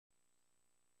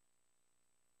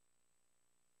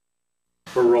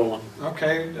We're rolling.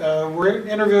 Okay, we're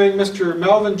interviewing Mr.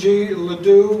 Melvin G.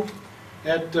 LaDue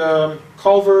at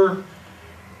Culver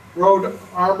Road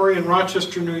Armory in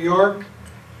Rochester, New York.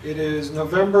 It is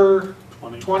November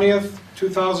 20th,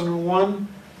 2001.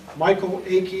 Michael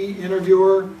Akey,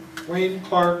 interviewer. Wayne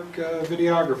Clark,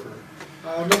 videographer.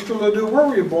 Mr. LaDue, where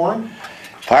were you born?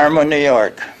 Parma, New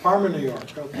York. Parma, New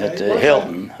York. Okay. At the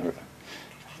Hilton,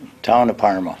 town of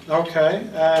Parma. Okay,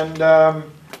 and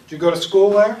did you go to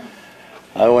school there?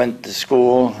 I went to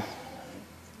school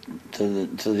to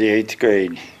the 8th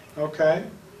grade. Okay.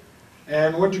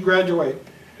 And when did you graduate?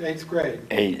 8th grade?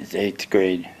 8th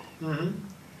grade. Mm-hmm.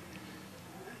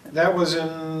 That was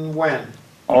in when?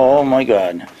 Oh my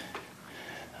God.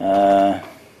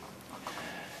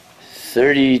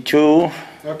 32.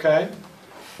 Okay.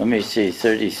 Let me see,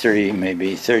 33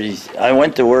 maybe. 30. I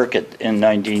went to work in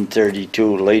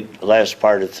 1932, last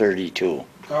part of 32.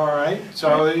 All right.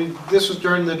 So this was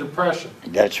during the Depression.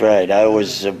 That's right. I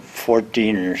was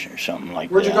 14 or something like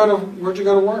Where'd that. Where'd you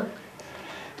go to work?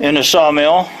 In a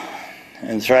sawmill,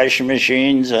 and thrashing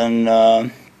machines,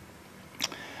 and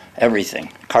everything.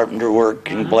 Carpenter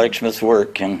work and blacksmith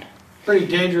work and. Pretty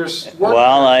dangerous work.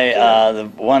 Well, the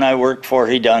one I worked for,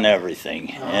 he done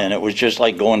everything, and it was just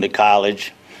like going to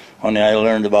college. Only I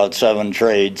learned about 7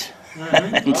 trades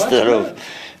instead of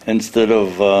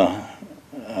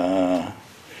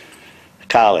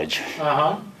college.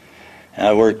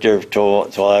 I worked there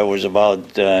till I was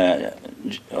about a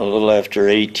little after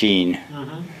 18,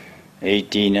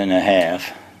 18 and a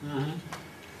half.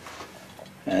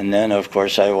 And then, of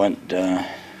course, I went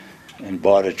and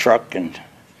bought a truck and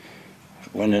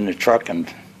went in a truck and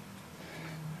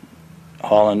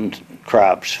hauling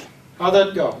crops. How'd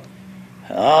that go?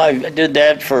 I did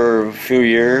that for a few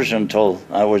years until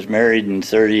I was married in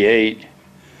 38.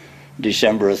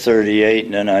 December of 38,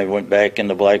 and then I went back in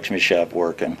the blacksmith shop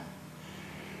working.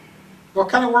 What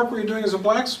kind of work were you doing as a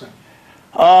blacksmith?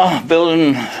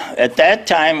 Building, at that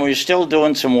time we were still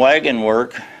doing some wagon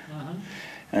work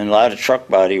and a lot of truck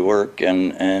body work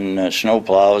and snow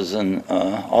plows and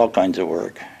all kinds of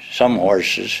work, some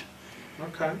horses.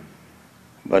 Okay.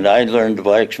 But I learned the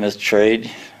blacksmith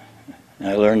trade,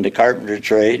 I learned the carpenter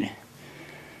trade,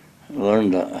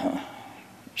 learned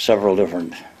several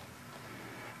different.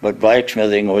 But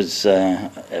blacksmithing was,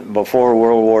 before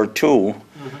World War II,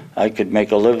 I could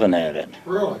make a living at it.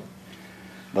 Really?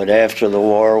 But after the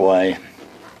war, why,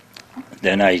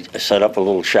 then I set up a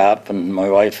little shop, and my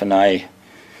wife and I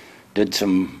did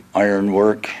some iron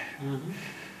work,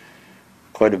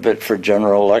 quite a bit for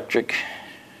General Electric.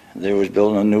 They was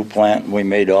building a new plant, and we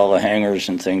made all the hangers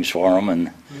and things for them.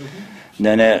 And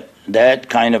then that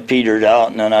kind of petered out,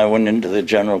 and then I went into the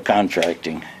general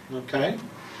contracting. Okay.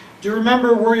 Do you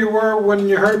remember where you were when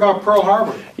you heard about Pearl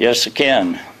Harbor? Yes, I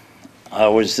can. I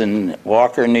was in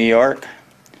Walker, New York.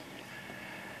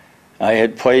 I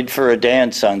had played for a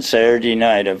dance on Saturday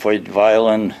night. I played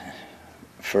violin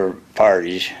for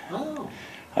parties. Oh.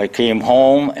 I came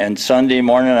home, and Sunday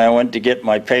morning I went to get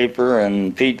my paper,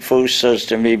 and Pete Foose says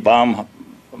to me,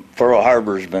 Pearl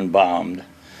Harbor's been bombed.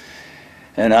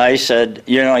 And I said,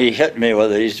 you know, he hit me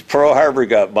with it. He said, Pearl Harbor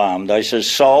got bombed. I said,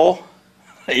 so?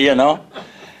 You know?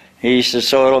 He says,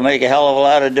 so it'll make a hell of a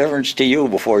lot of difference to you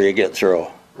before you get through.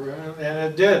 And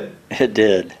it did. It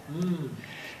did.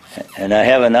 And I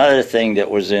have another thing that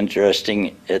was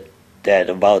interesting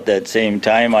about that same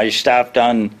time. I stopped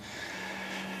on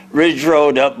Ridge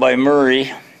Road up by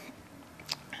Murray,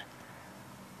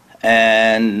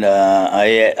 and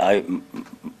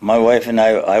my wife and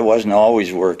I wasn't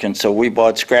always working, so we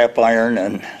bought scrap iron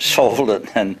and sold it.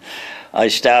 And I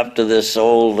stopped to this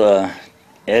old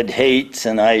Ed Hates,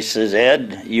 and I says,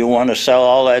 Ed, you want to sell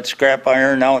all that scrap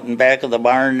iron out in back of the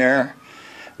barn there?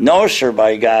 No, sir,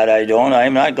 by God, I don't.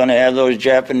 I'm not going to have those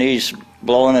Japanese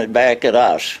blowing it back at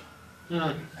us.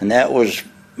 And that was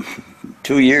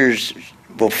 2 years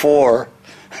before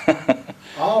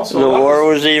the war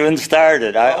was even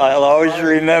started. I'll always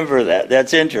remember that.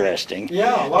 That's interesting.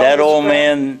 Yeah, that old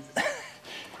man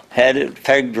had it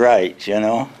pegged right, you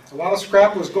know. A lot of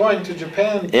scrap was going to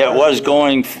Japan. It was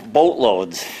going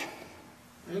boatloads.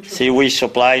 See, we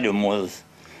supplied them with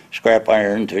scrap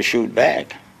iron to shoot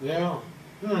back. Yeah.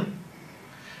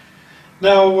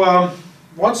 Now,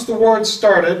 once the war had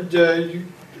started,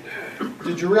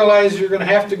 did you realize you're going to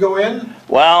have to go in?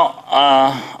 Well,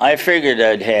 I figured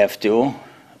I'd have to,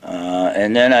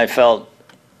 and then I felt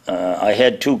I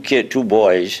had two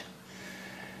boys,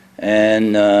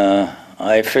 and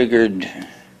I figured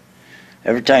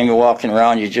every time you're walking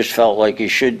around, you just felt like you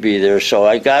should be there. So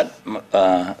I got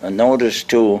a notice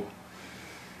to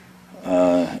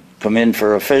come in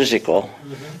for a physical.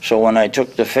 So when I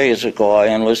took the physical, I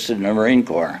enlisted in the Marine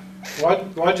Corps.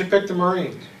 Why'd you pick the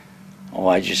Marines? Oh,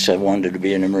 I just said wanted to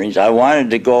be in the Marines. I wanted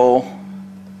to go,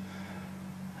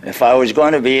 if I was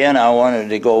going to be in, I wanted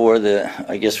to go where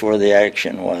where the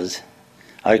action was.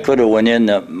 I could have went in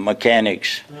the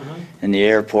mechanics in the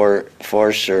airport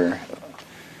force, or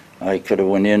I could have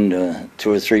went into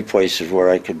 2 or 3 places where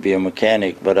I could be a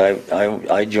mechanic, but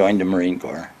I joined the Marine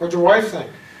Corps. What'd your wife think?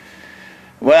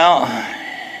 Well,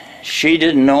 she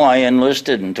didn't know I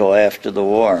enlisted until after the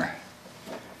war.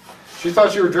 She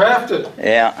thought you were drafted.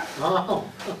 Yeah. Oh.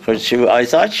 But I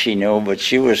thought she knew, but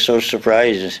she was so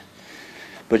surprised.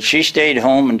 But she stayed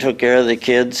home and took care of the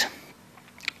kids.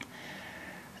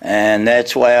 And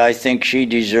that's why I think she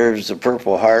deserves the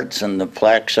Purple Hearts and the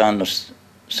plaques on the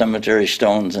cemetery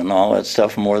stones and all that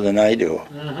stuff more than I do.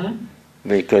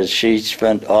 Because she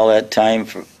spent all that time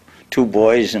for 2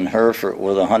 boys and her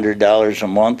with $100 a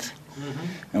month.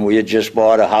 And we had just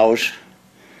bought a house,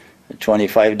 a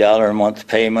 $25 a month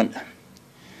payment.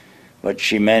 But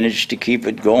she managed to keep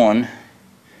it going,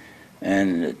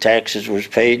 and the taxes was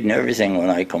paid and everything when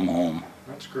I come home.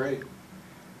 That's great.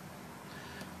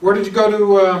 Where did you go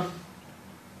to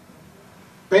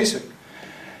basic?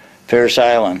 Parris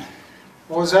Island.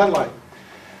 What was that like?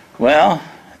 Well,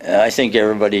 I think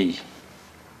everybody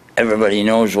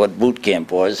knows what boot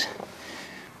camp was.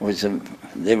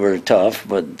 They were tough,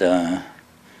 but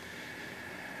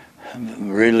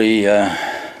really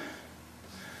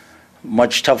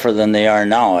much tougher than they are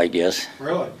now, I guess.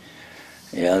 Really?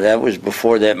 Yeah, that was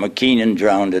before that McKeenan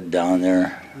drowned it down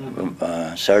there.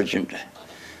 Sergeant,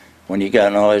 when he got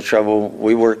in all that trouble,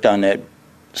 we worked on that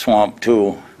swamp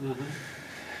too.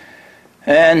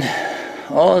 And,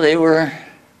 they were,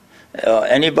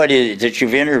 anybody that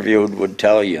you've interviewed would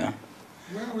tell you.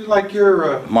 Well, we like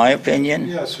your... My opinion?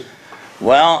 Yes, sir.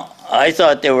 Well, I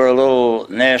thought they were a little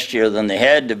nastier than they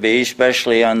had to be,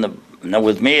 especially on the... Now,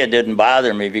 with me, it didn't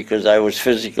bother me because I was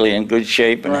physically in good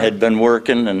shape and had been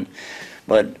working.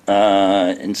 But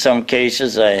in some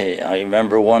cases, I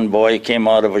remember one boy came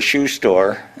out of a shoe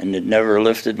store and had never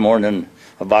lifted more than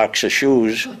a box of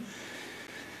shoes.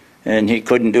 And he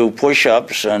couldn't do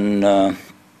push-ups, and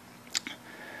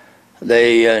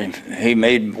he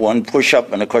made one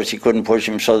push-up, and of course he couldn't push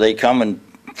him, so they come and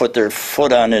put their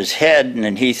foot on his head, and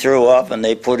then he threw up, and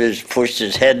they pushed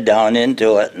his head down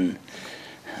into it. And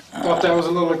thought that was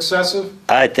a little excessive?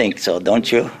 I think so, don't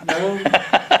you? No?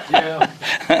 Yeah.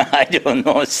 I don't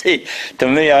know. See, to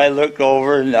me, I look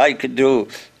over and I could do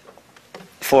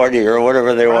 40 or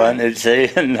whatever they wanted to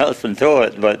say, and nothing to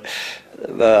it. But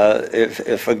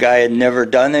if a guy had never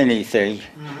done anything,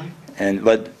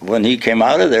 but when he came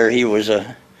out of there, he was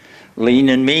lean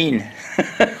and mean.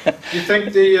 You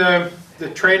think the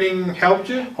training helped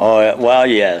you? Oh, well,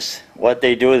 yes. What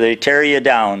they do, they tear you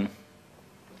down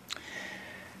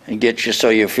and get you so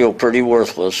you feel pretty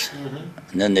worthless,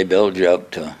 and then they build you up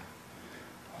to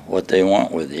what they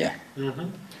want with you.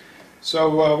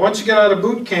 So once you get out of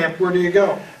boot camp, where do you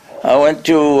go? I went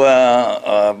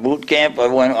to boot camp. I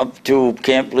went up to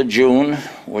Camp LaDue,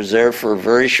 was there for a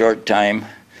very short time.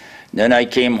 Then I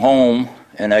came home,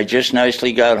 and I just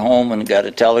nicely got home and got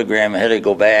a telegram I had to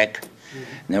go back.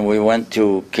 And then we went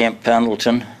to Camp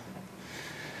Pendleton.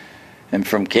 And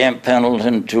from Camp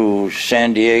Pendleton to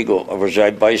San Diego, I was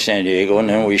right by San Diego, and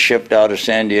then we shipped out of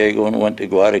San Diego and went to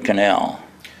Guadalcanal.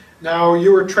 Now,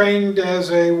 you were trained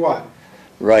as a what?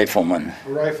 Rifleman. A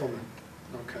rifleman.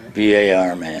 Okay.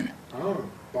 BAR man. Oh,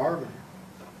 barman.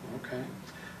 Okay.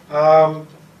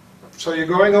 So you're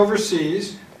going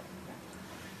overseas.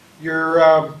 You're,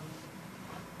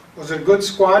 was it a good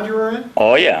squad you were in?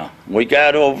 Oh, yeah. We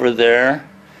got over there,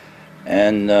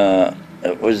 and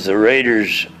it was the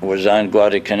Raiders was on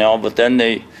Guadalcanal, but then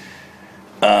they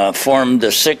formed the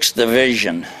 6th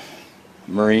Division,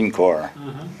 Marine Corps.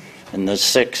 And the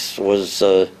 6th was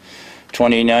the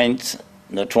 29th,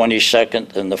 the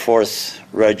 22nd, and the 4th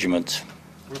Regiments.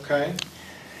 Okay.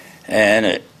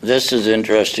 And this is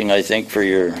interesting, I think, for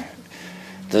your...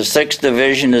 The 6th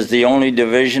Division is the only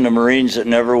division of Marines that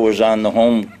never was on the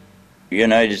home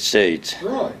United States.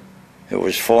 Really? It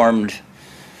was formed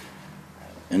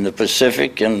in the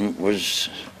Pacific and was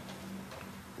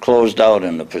closed out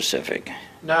in the Pacific.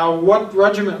 Now, what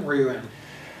regiment were you in?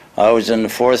 I was in the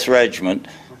 4th Regiment,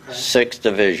 Okay. 6th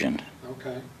Division.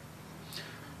 Okay.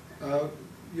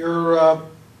 Your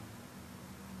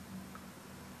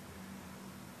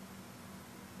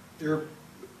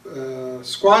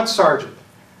squad sergeant,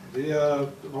 an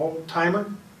old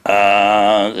timer?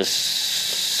 The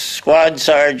squad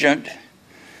sergeant,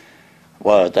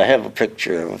 well, I have a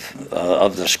picture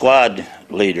of the squad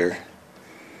leader,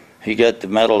 He got the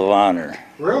Medal of Honor.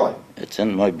 Really? It's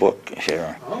in my book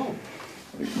here. Oh.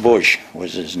 Bush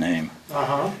was his name.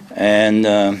 Uh-huh. And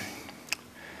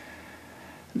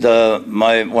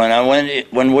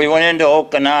when we went into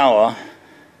Okinawa,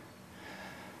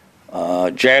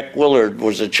 Jack Willard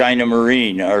was a China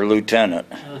Marine, our lieutenant.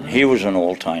 Mm-hmm. He was an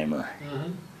old-timer.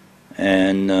 Mm-hmm.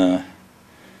 And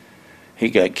he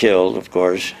got killed, of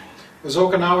course. Was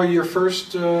Okinawa your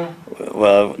first?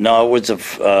 Well, no, it was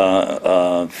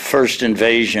a first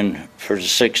invasion for the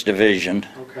 6th Division.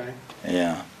 Okay.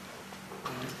 Yeah.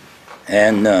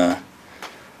 And a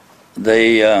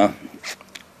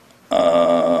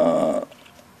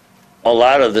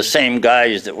lot of the same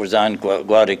guys that was on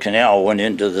Guadalcanal went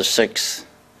into the 6th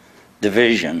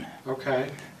Division. Okay.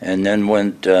 And then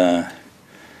went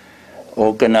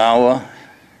Okinawa,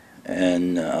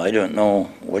 and I don't know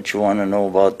what you want to know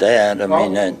about that. I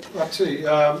mean, let's see.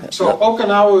 So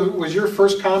Okinawa was your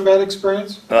first combat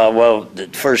experience? well, the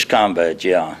first combat,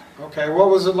 yeah. Okay. What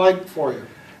was it like for you?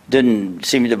 Didn't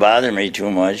seem to bother me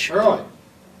too much. Really?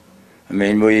 I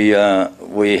mean, we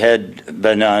had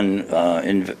been on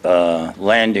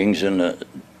landings down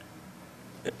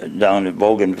at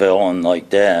Bougainville and like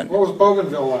that. What was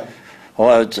Bougainville like?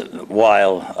 Well, it's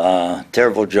wild,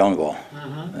 terrible jungle.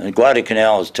 Mm-hmm.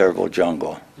 Guadalcanal is terrible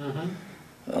jungle.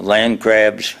 Mm-hmm. Land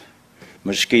crabs,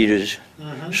 mosquitoes,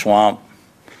 Mm-hmm. swamp,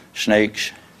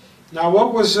 snakes. Now,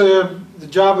 what was the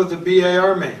job of the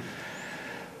BAR man?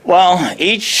 Well,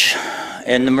 each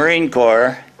in the Marine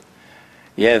Corps,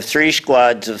 you have 3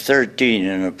 squads of 13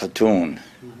 in a platoon.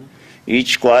 Mm-hmm.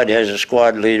 Each squad has a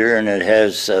squad leader, and it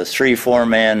has 3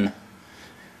 4-man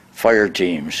fire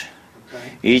teams.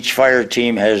 Okay. Each fire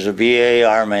team has a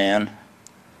BAR man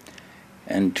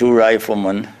and 2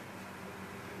 riflemen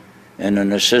and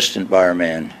an assistant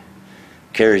barman.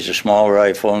 Carries a small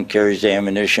rifle and carries the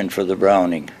ammunition for the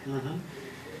Browning. Mm-hmm.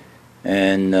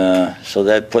 And so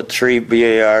that put 3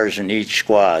 BARs in each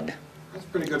squad. That's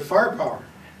pretty good firepower.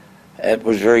 It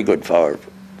was very good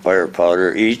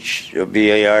firepower. Each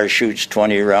BAR shoots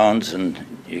 20 rounds, and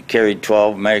you carried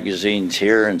 12 magazines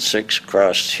here and 6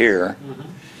 across here. Mm-hmm.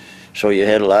 So you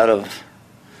had a lot of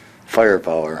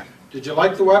firepower. Did you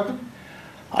like the weapon?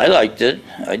 I liked it.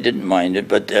 I didn't mind it,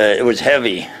 but it was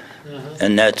heavy, Mm-hmm.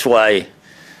 and that's why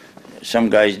some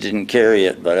guys didn't carry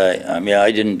it. But I mean,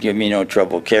 I didn't give me no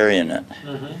trouble carrying it.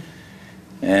 Mm-hmm.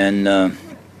 And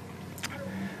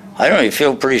I don't even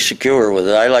feel pretty secure with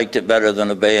it. I liked it better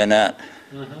than a bayonet.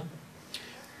 Mm-hmm.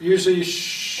 Usually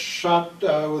shot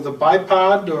with a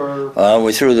bipod, or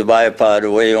We threw the bipod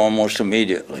away almost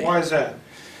immediately. why is that?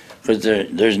 Because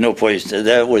there's no place to,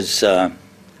 that was,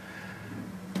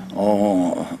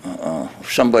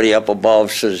 somebody up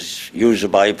above says use a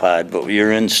bipod, but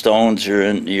you're in stones,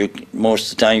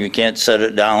 most of the time you can't set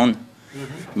it down.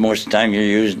 Mm-hmm. Most of the time you're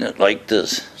using it like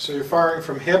this, So you're firing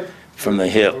from hip? from the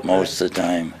hip Okay. most of the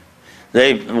time.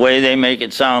 The way they make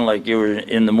it sound like you were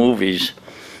in the movies,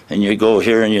 and you go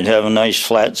here and you'd have a nice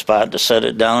flat spot to set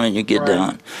it down and you get Right.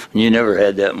 down. And you never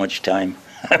had that much time.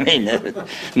 I mean, it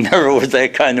never was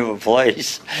that kind of a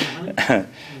place.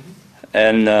 Mm-hmm.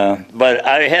 And but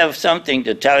I have something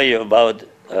to tell you about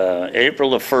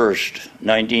April the 1st,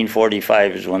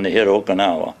 1945 is when they hit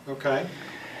Okinawa. Okay.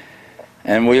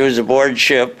 And we was aboard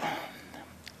ship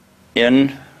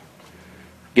getting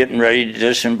ready to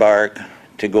disembark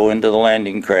to go into the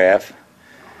landing craft.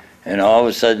 And all of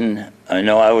a sudden, I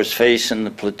know I was facing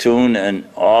the platoon, and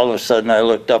all of a sudden I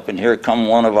looked up, and here come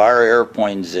one of our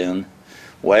airplanes in,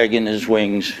 wagging his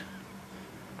wings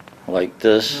like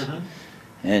this. Mm-hmm.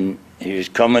 And he was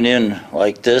coming in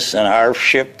like this, and our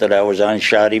ship that I was on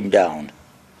shot him down.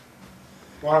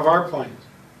 One of our planes.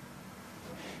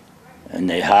 And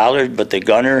they hollered, but the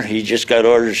gunner, he just got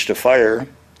orders to fire.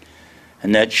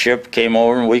 And that ship came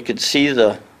over, and we could see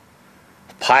the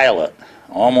pilot,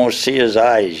 almost see his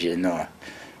eyes, you know,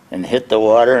 and hit the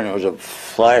water, and it was a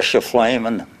flash of flame.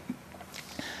 And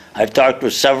I've talked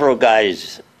with several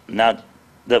guys, that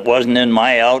wasn't in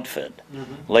my outfit,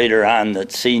 Mm-hmm. later on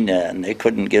that seen that, and they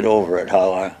couldn't get over it,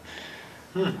 how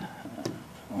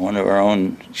one of our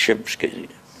own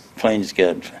planes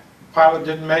got, Pilot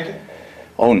didn't make it?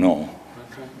 oh no,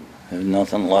 Okay. there's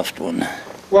nothing left when.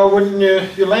 Well, when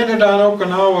you landed on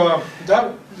Okinawa,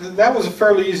 that was a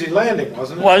fairly easy landing,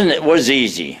 wasn't it? It was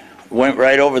easy. Went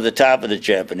right over the top of the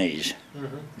Japanese.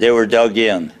 Mm-hmm. They were dug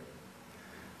in.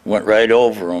 Went right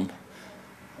over them.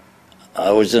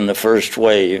 I was in the first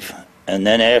wave, and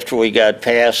then after we got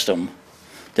past them,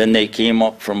 then they came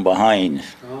up from behind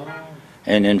Oh.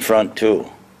 and in front too.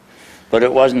 But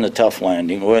it wasn't a tough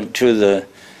landing. We went to the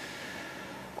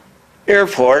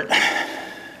airport.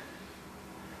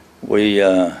 We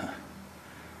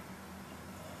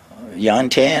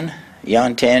Yantan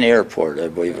Airport, I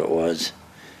believe it was.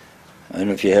 I don't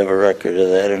know if you have a record of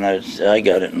that, and I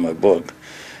got it in my book.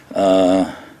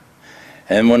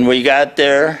 And when we got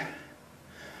there,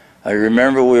 I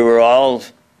remember we were all the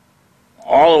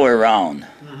way around.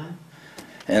 Mm-hmm.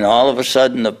 And all of a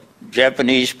sudden, the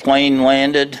Japanese plane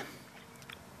landed,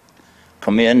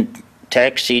 come in,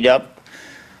 taxied up,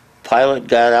 pilot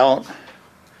got out.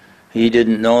 He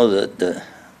didn't know that the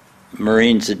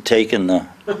Marines had taken the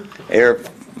air.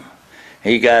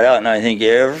 He got out, and I think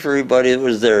everybody that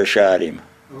was there shot him.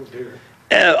 Oh, dear.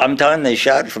 I'm telling you, they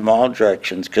shot from all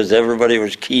directions because everybody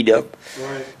was keyed up.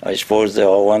 Right. I suppose they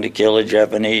all wanted to kill the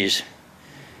Japanese. It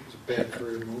was a bad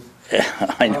career move.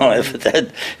 Yeah, I know,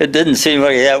 but it didn't seem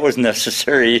like that was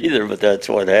necessary either, but that's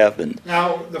what happened.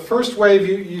 Now, the first wave,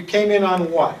 you came in on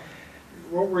what?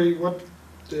 What were you,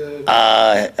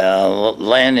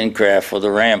 Landing craft with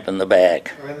a ramp in the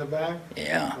back. in the back?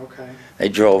 Yeah. Okay. They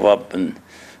drove up and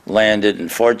landed,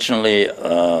 and fortunately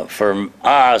for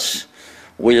us,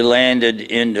 we landed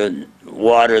into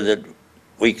water that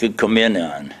we could come in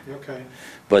on. Okay.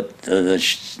 But the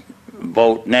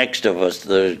boat next of us,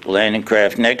 the landing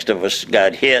craft next of us,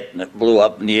 got hit, and it blew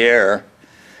up in the air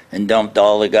and dumped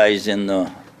all the guys in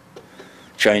the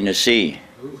China Sea.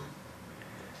 Ooh.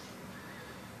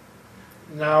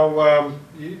 Now,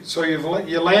 so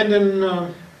you land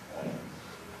in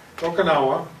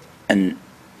Okinawa. And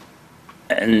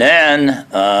then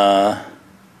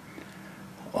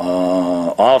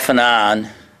off and on,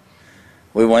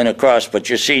 we went across. But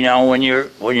you see now, when you're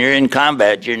in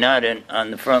combat, you're not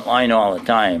on the front line all the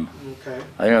time. Okay.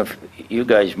 I don't know if you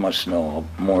guys must know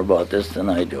more about this than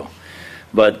I do,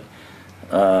 but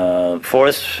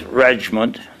 4th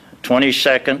Regiment,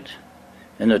 22nd,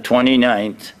 and the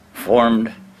 29th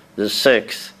formed the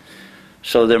 6th.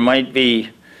 So there might be,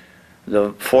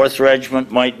 the 4th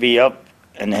Regiment might be up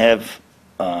and have,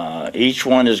 each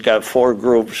one has got 4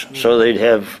 groups, so they'd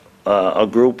have a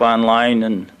group online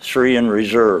and 3 in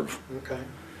reserve. Okay.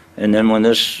 And then when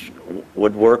this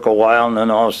would work a while, and then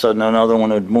all of a sudden another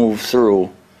one would move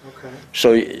through. Okay.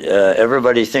 So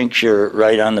everybody thinks you're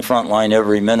right on the front line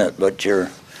every minute, but you're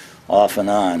off and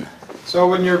on. So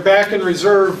when you're back in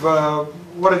reserve,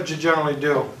 what did you generally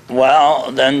do?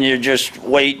 Well, then you're just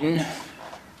waiting,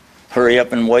 hurry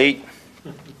up and wait,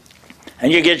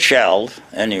 and you get shelled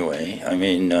anyway. I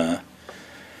mean,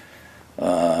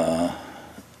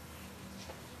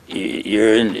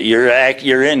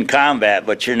 you're in combat,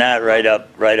 but you're not right up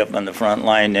on the front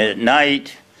line. At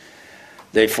night,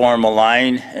 they form a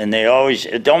line, and they always,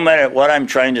 it don't matter. What I'm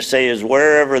trying to say is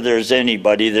wherever there's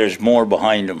anybody, there's more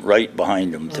behind them, right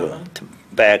behind them, to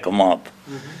back them up.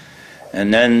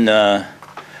 And then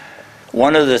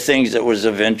one of the things that was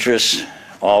of interest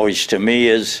always to me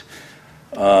is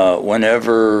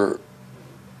whenever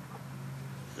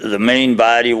the main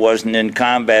body wasn't in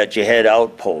combat, you had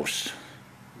outposts.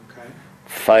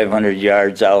 500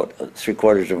 yards out,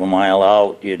 3/4 of a mile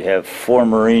out, you'd have 4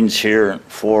 Marines here,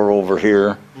 4 over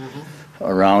here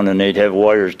around, and they'd have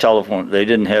wires, telephone. They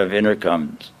didn't have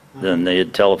intercoms then, they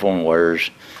had telephone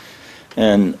wires.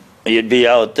 And you'd be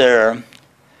out there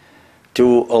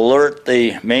to alert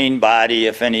the main body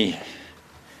if any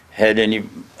had any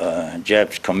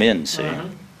Japs come in, see.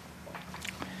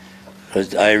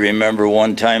 Because I remember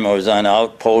one time I was on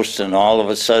outpost, and all of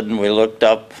a sudden we looked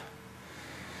up,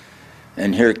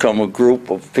 and here come a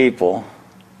group of people,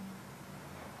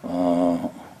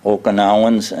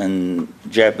 Okinawans and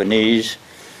Japanese,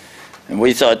 and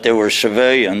we thought they were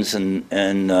civilians, and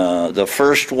the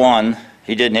first one,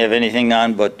 he didn't have anything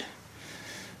on but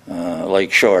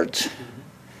like shorts.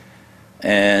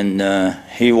 And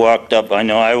he walked up. I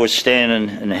know I was standing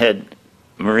and had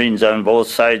Marines on both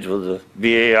sides with the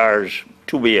BARs,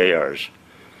 2 BARs,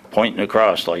 pointing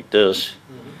across like this.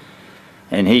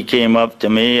 And he came up to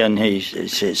me and he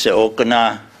said,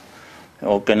 Okina,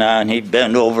 and he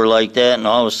bent over like that, and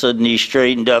all of a sudden he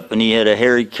straightened up, and he had a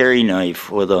hairy carry knife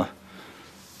with a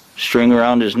string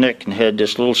around his neck and had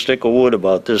this little stick of wood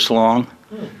about this long.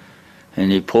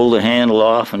 And he pulled the handle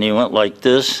off and he went like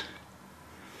this.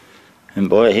 And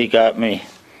boy, he got me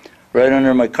right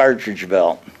under my cartridge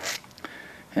belt.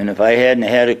 And if I hadn't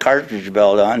had a cartridge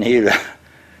belt on, he'd have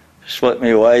split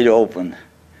me wide open.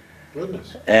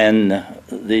 Goodness. And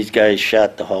these guys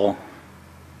shot the whole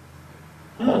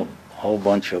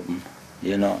bunch of them.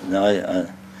 You know, no,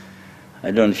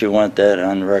 I don't know if you want that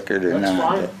on record or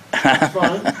not. That's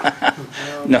fine.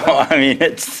 No, I mean,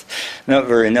 it's not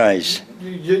very nice.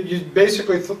 You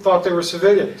basically thought they were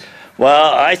civilians.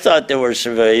 Well, I thought they were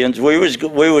civilians. We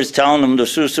was telling them to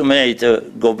Susume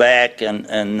to go back and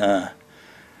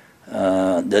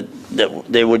that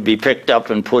they would be picked up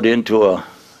and put into a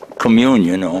commune,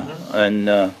 you know.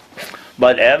 And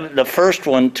but the first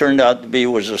one turned out to be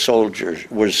soldiers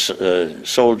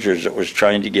that was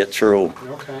trying to get through.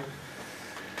 Okay.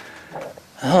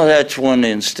 Oh, that's one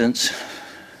instance.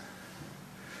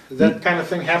 Does that kind of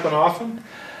thing happen often?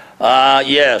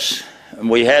 Yes.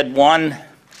 We had one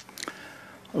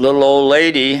little old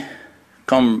lady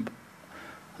come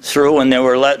through, and they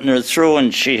were letting her through,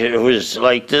 and it was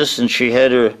like this, and she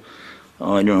had her,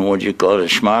 oh, I don't know what you call it, a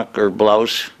schmuck or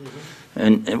blouse,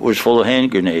 and it was full of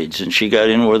hand grenades, and she got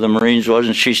in where the Marines was,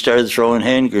 and she started throwing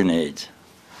hand grenades.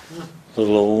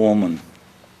 Little old woman.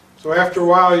 So after a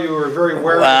while, you were very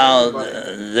wary of Well,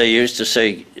 everybody. they used to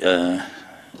say,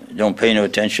 don't pay no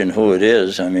attention who it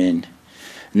is. I mean,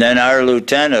 and then our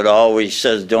lieutenant always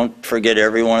says, don't forget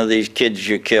every one of these kids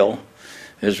you kill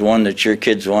is one that your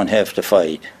kids won't have to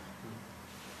fight.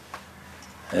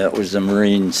 That was the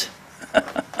Marines'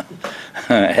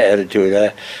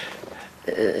 attitude.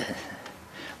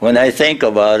 When I think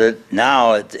about it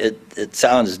now, it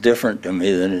sounds different to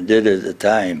me than it did at the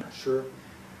time. Sure.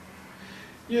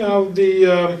 You know,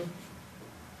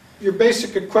 your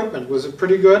basic equipment, was it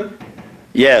pretty good?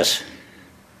 Yes.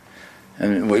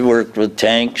 And we worked with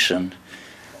tanks and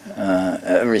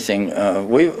everything.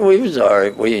 We was all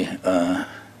right.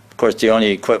 Of course, the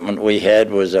only equipment we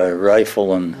had was our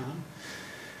rifle, and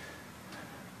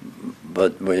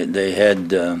but they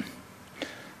had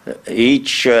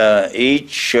each well,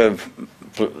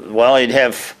 you'd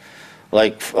have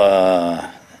like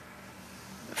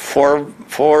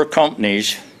four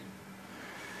companies,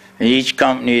 and each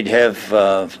company'd have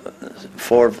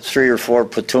 3 or 4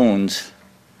 platoons,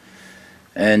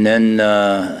 and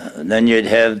then you'd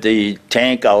have the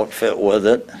tank outfit with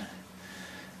it,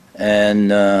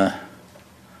 and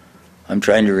I'm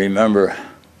trying to remember.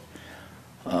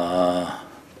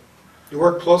 You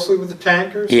worked closely with the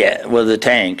tankers? Yeah, with the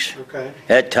tanks. Okay.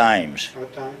 At times.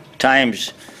 What time?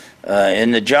 Times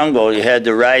in the jungle, you had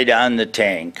to ride on the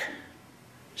tank.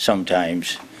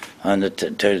 Sometimes, on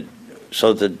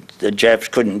so that the Japs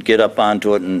couldn't get up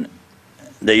onto it, and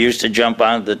they used to jump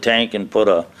onto the tank and put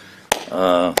a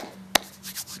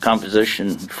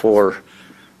composition 4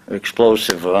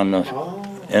 explosive on the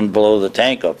and blow the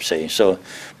tank up. See, so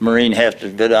Marine have to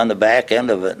get on the back end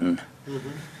of it and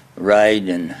ride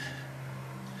and.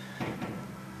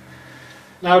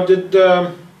 Now, did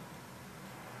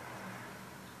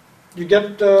you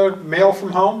get mail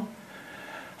from home?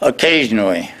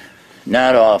 Occasionally,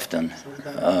 not often.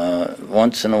 Okay.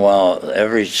 Once in a while,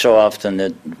 every so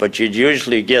often, but you'd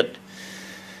usually get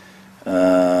 2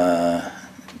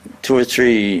 or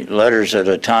 3 letters at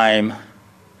a time,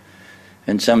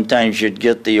 and sometimes you'd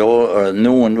get the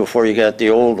new one before you got the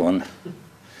old one,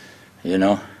 you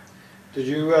know. Did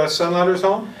you send letters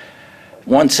home?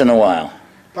 Once in a while.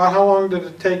 About how long did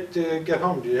it take to get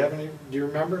home? Do you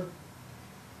remember?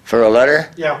 For a letter?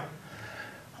 Yeah.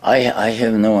 I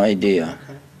have no idea.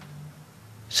 Okay.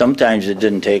 Sometimes it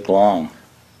didn't take long,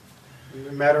 In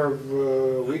a matter of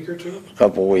a week or two? a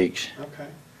couple weeks. Okay.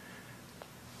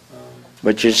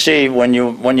 But you see, when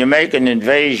you make an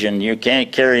invasion, you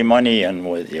can't carry money in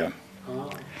with you.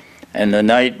 And the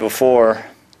night before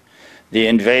the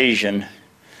invasion,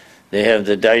 they have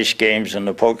the dice games and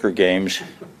the poker games.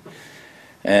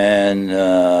 And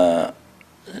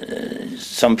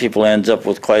some people ends up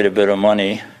with quite a bit of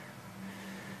money.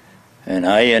 And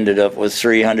I ended up with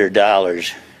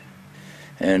 $300.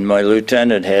 And my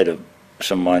lieutenant had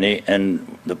some money,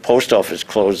 and the post office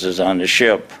closes on the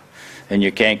ship, and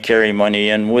you can't carry money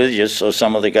in with you, so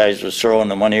some of the guys was throwing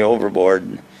the money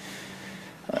overboard.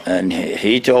 And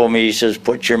he told me, he says,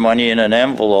 put your money in an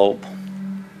envelope.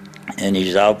 And he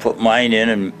says, I'll put mine in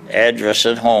and address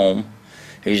it home.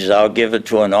 He says, I'll give it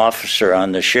to an officer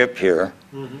on the ship here.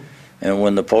 And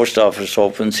when the post office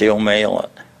opens, he'll mail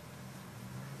it.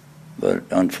 But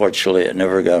unfortunately, it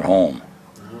never got home.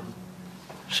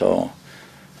 So.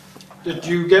 Did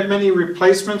you get many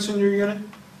replacements in your unit?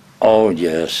 Oh,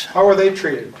 yes. How were they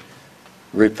treated?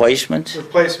 Replacements?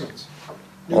 Replacements.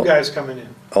 New guys coming in.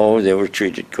 Oh, they were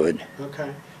treated good.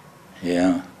 Okay.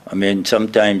 Yeah. I mean,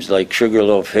 sometimes, like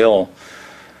Sugarloaf Hill,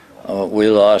 we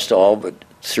lost all but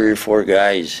 3 or 4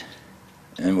 guys.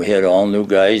 And we had all new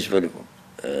guys, but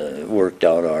it worked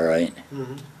out all right.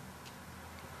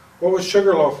 What was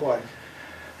Sugarloaf like?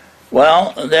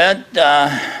 Well, that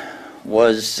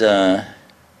was,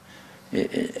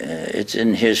 it's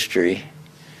in history.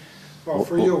 Well,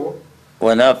 for you.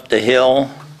 Went up the hill,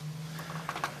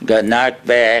 got knocked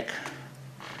back,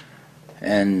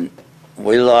 and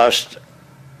we lost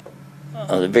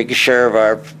the biggest share of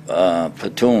our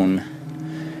platoon.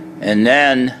 And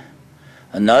then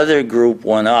Another group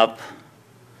went up,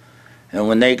 and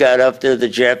when they got up there, the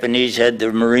Japanese had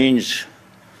the Marines'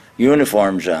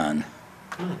 uniforms on.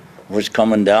 Was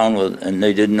coming down with, and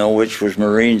they didn't know which was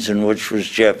Marines and which was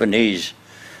Japanese.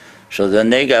 So then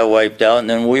they got wiped out, and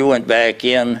then we went back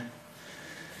in,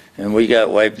 and we got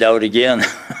wiped out again.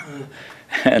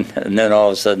 and then all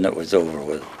of a sudden it was over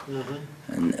with.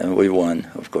 And we won,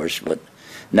 of course, but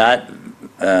not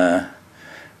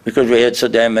because we had so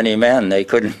damn many men. They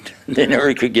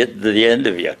never could get to the end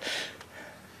of you.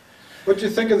 What do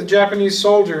you think of the Japanese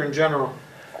soldier in general?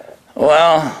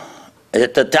 Well,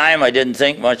 at the time, I didn't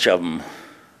think much of them.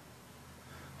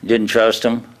 Didn't trust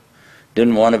them.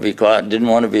 Didn't want to be caught. Didn't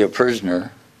want to be a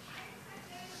prisoner.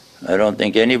 I don't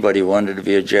think anybody wanted to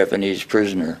be a Japanese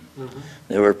prisoner.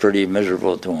 They were pretty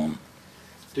miserable to them.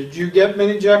 Did you get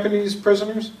many Japanese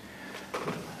prisoners?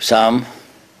 Some.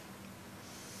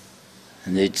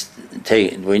 And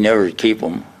we never keep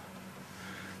them.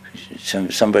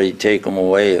 Somebody take them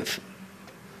away if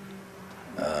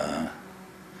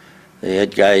they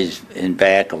had guys in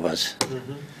back of us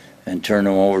and turn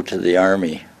them over to the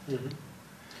Army.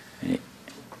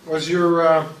 Was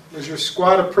your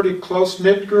squad a pretty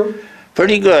close-knit group?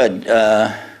 Pretty good.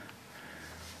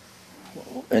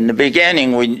 In the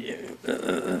beginning, we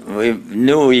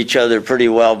knew each other pretty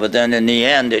well, but then in the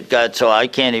end, it got so I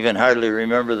can't even hardly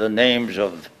remember the names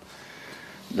of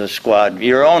the squad.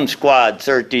 Your own squad,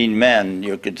 13 men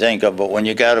you could think of, but when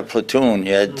you got a platoon,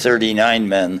 you had 39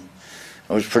 men.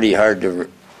 It was pretty hard to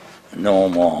know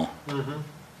them all.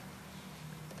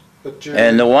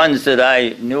 And the ones that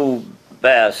I knew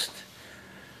best,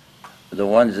 the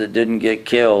ones that didn't get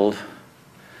killed,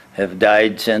 have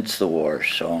died since the war.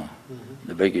 So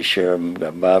the biggest share of them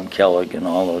got Bob Kellogg and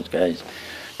all those guys.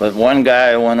 But one guy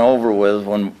I went over with,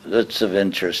 that's of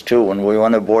interest too, when we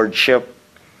went aboard ship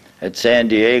at San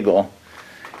Diego,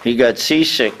 he got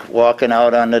seasick walking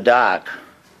out on the dock.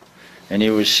 And he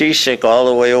was seasick all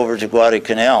the way over to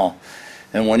Guadalcanal.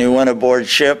 And when he went aboard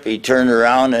ship, he turned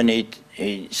around and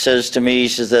he says to me, he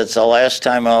says, "That's the last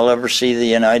time I'll ever see the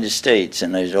United States."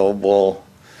 And I said, "Oh, bull."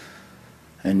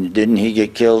 And didn't he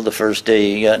get killed the first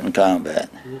day he got in combat?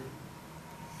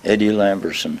 Eddie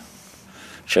Lamberson,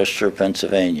 Rochester,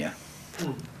 Pennsylvania.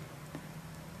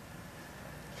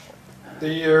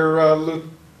 Your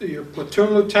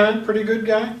platoon lieutenant, pretty good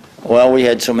guy? Well, we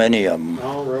had so many of them.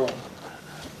 Oh, really?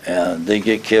 They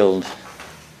get killed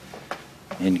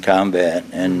in combat,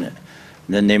 and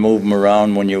then they move them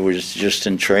around when you was just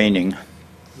in training.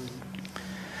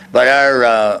 But our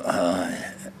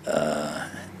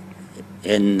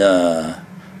in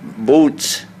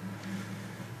boots,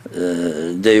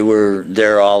 they were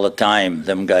there all the time.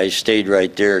 Them guys stayed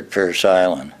right there at Parris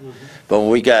Island. But when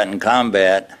we got in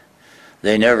combat,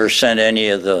 they never sent any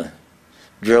of the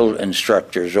drill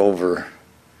instructors over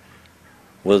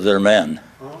with their men.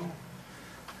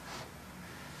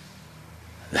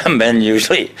 The men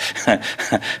usually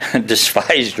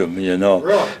despised them, you know.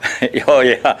 Really? Oh,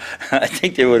 yeah. I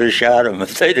think they would have shot him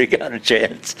if they'd have got a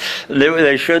chance.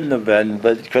 They shouldn't have been,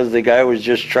 but because the guy was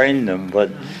just training them.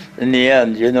 But in the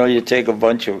end, you know, you take a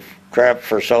bunch of crap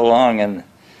for so long and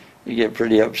you get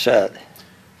pretty upset.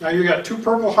 Now you got 2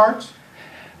 Purple Hearts?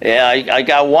 Yeah, I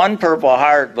got 1 Purple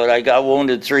Heart, but I got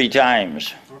wounded 3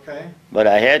 times. Okay. But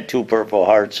I had 2 Purple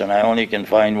Hearts, and I only can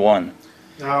find 1.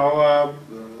 Now,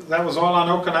 that was all on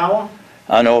Okinawa?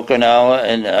 On Okinawa,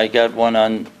 and I got 1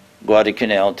 on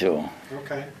Guadalcanal, too.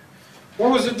 Okay.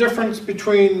 What was the difference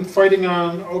between fighting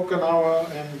on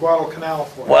Okinawa and Guadalcanal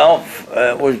for you? Well,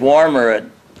 it was warmer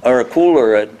or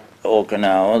cooler at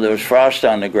Okinawa. There was frost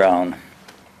on the ground.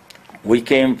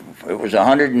 It was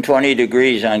 120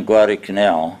 degrees on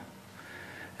Guadalcanal,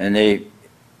 and they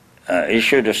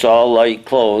issued us all light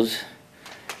clothes,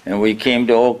 and we came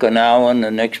to Okinawa, and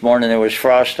the next morning there was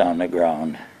frost on the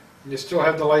ground. You still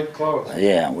had the light clothes?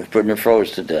 Yeah, we pretty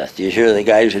froze to death. You hear the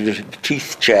guys with their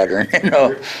teeth chattering, you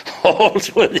know,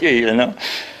 holds with you, you know.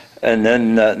 And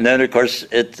then of course,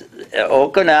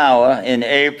 Okinawa in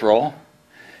April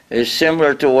is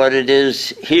similar to what it is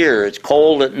here. It's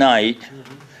cold at night.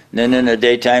 Then in the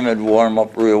daytime it'd warm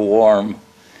up real warm,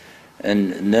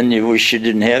 and then you wish you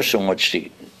didn't have so much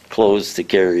clothes to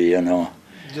carry, you know.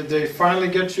 Did they finally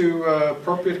get you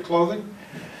appropriate clothing?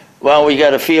 Well, we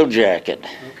got a field jacket,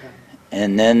 Okay.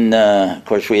 and then of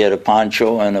course we had a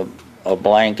poncho and a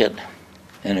blanket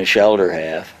and a shelter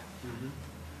half.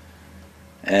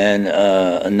 And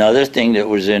another thing that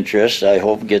was interesting, I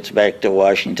hope gets back to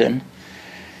Washington,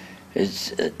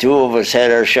 is 2 of us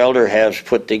had our shelter halves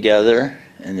put together,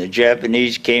 and the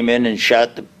Japanese came in and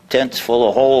shot the tents full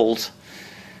of holes,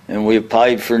 and we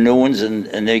applied for new ones,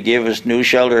 and they gave us new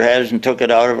shoulder halves and took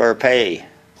it out of our pay.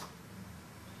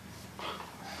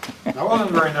 That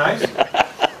wasn't very nice.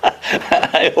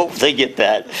 I hope they get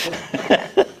that.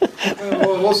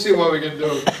 Well, we'll see what we can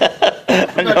do.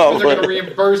 I'm not sure they're going to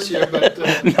reimburse you, but...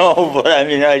 No, but I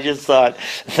mean, I just thought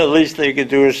the least they could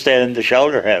do is stand the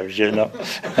shoulder halves, you know.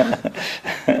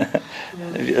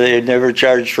 They never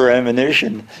charged for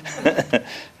ammunition.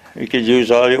 You could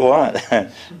use all you want.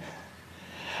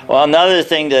 Well, another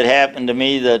thing that happened to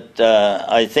me that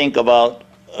I think about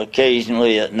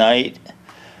occasionally at night,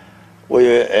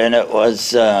 and it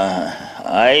was,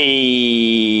 I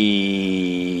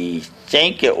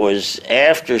think it was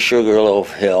after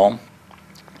Sugarloaf Hill,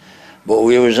 but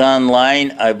we was on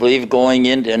line, I believe, going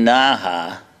into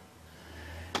Naha,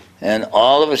 and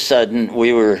all of a sudden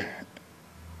I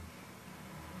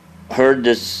heard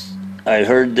this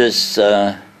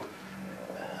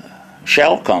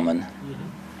shell coming.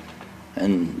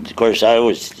 And of course I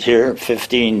was here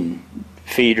 15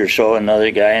 feet or so, another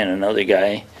guy and another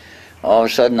guy. All of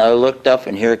a sudden I looked up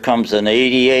and here comes an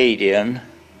 88 in,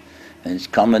 and it's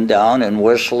coming down and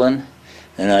whistling,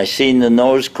 and I seen the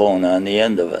nose cone on the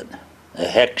end of it, a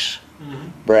hex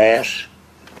brass,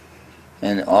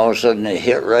 and all of a sudden it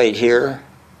hit right here,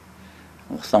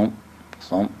 thump,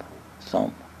 thump,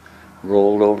 thump,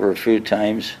 rolled over a few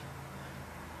times.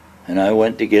 And I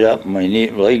went to get up, and my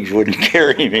legs wouldn't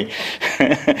carry me.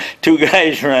 Two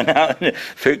guys ran out and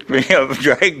picked me up,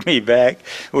 dragged me back.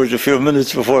 It was a few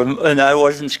minutes before, and I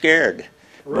wasn't scared.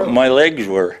 Really? But my legs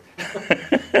were.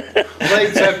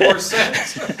 Legs had more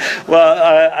sense.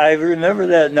 Well, I remember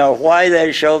that. Now, why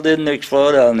that shell didn't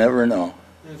explode, I'll never know.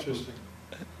 Interesting.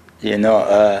 You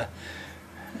know,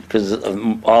 because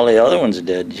all the other ones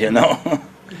did, you know.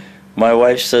 My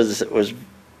wife says it was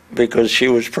because she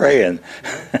was praying.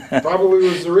 Probably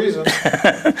was the reason.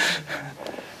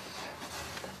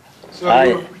 So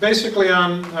you were basically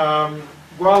on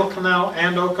Guadalcanal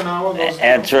and Okinawa?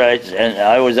 That's right. And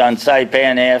I was on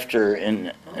Saipan after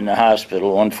in the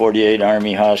hospital, 148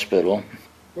 Army Hospital.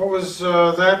 What was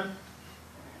that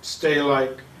stay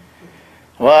like?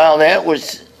 Well, that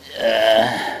was...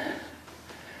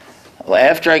 well,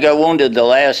 after I got wounded the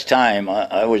last time,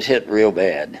 I was hit real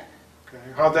bad. Okay.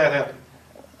 How'd that happen?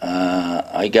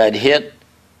 I got hit,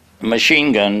 a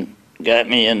machine gun got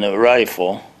me in the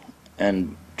rifle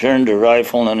and turned the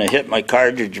rifle, and it hit my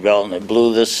cartridge belt and it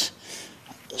blew this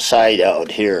side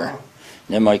out here.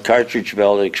 Then my cartridge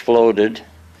belt exploded,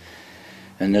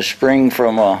 and the spring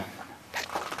from a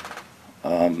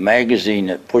magazine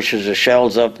that pushes the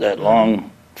shells up, that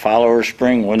long follower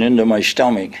spring, went into my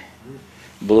stomach,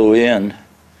 blew in.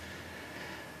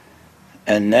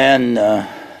 And then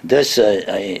this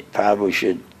I probably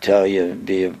should tell you,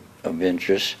 be of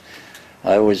interest.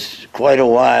 I was quite a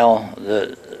while,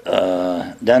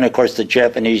 then of course the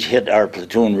Japanese hit our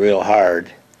platoon real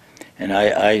hard, and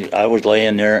I was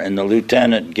laying there, and the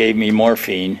lieutenant gave me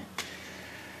morphine,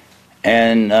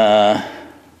 and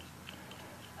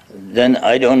then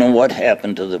I don't know what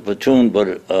happened to the platoon,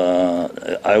 but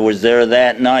I was there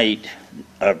that night.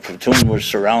 Our platoon was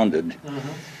surrounded.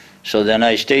 So then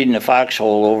I stayed in the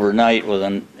foxhole overnight with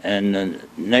them, and the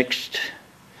next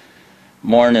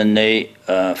morning they,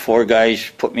 4 guys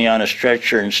put me on a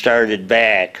stretcher and started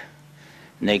back.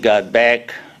 And they got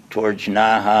back towards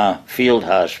Naha Field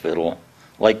Hospital,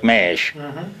 like MASH.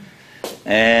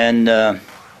 And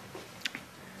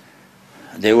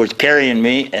they was carrying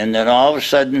me, and then all of a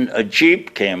sudden a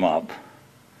Jeep came up.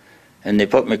 And they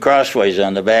put me crossways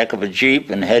on the back of a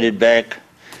Jeep and headed back.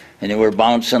 And they were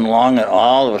bouncing along, and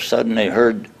all of a sudden they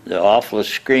heard the awfulest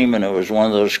scream, and it was one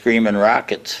of those screaming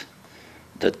rockets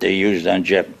that they used on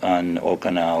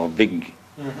Okinawa, big,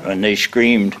 and they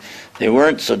screamed. They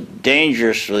weren't so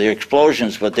dangerous for the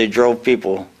explosions, but they drove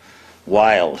people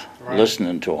wild,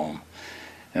 listening to them.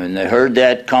 And they heard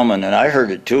that coming, and I heard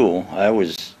it too.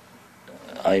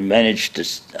 I managed to,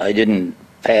 I didn't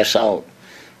pass out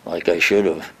like I should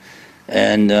have.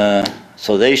 And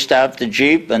so they stopped the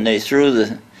Jeep, and they threw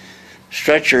the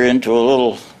stretcher into a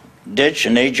little ditch,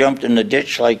 and they jumped in the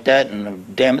ditch like that,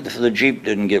 and damn it if the Jeep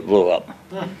didn't get blew up.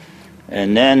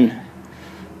 And then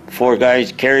 4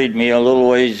 guys carried me a little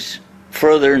ways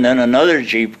further, and then another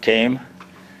Jeep came.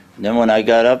 And then when I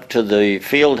got up to the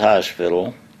field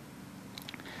hospital,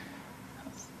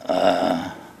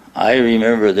 I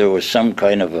remember there was some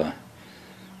kind of a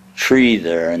tree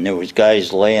there, and there was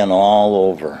guys laying all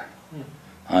over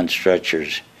on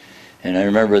stretchers. And I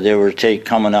remember they were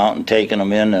coming out and taking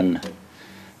them in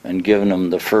and giving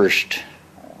them the first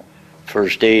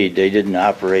aid. They didn't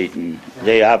operate, and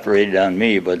they operated on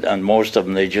me, but on most of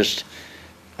them they just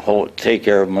take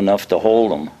care of them enough to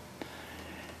hold them.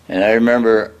 And I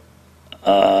remember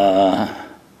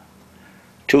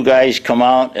two guys come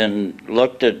out and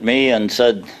looked at me and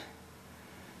said,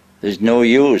 "There's no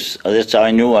use." That's how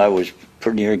I knew I was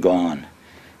pretty near gone.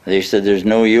 They said, "There's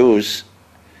no use."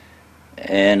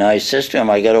 And I says to him,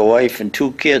 "I got a wife and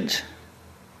two kids."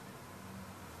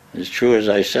 As true as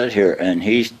I said here. And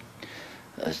he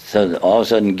said, all of a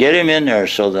sudden, "Get him in there."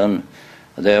 So then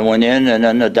they went in, and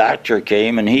then the doctor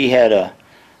came, and he had a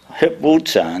hip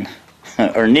boots on,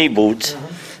 or knee boots,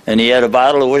 and he had a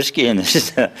bottle of whiskey in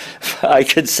his. I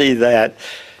could see that.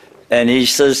 And he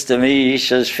says to me, he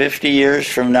says, 50 years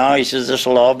from now, he says, "This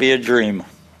will all be a dream."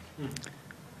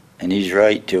 And he's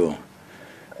right, too.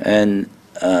 And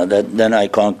then I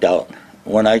conked out.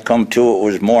 When I come to, it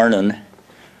was morning.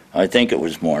 I think it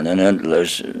was morning, and it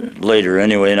was later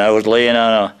anyway, and I was laying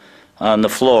on the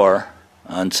floor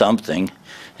on something,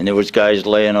 and there was guys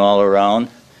laying all around.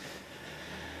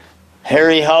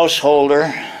 "Harry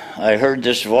Householder," I heard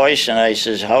this voice, and I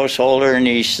says, "Householder?" And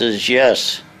he says,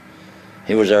 "Yes."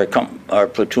 He was our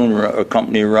platoon or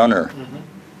company runner.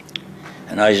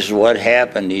 And I says, "What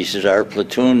happened?" He says, "Our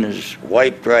platoon is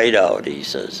wiped right out," he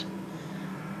says.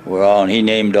 We're all, and he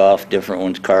named off different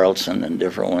ones, Carlson and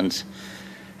different ones.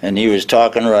 And he was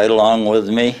talking right along with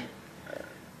me.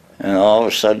 And all of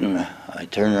a sudden, I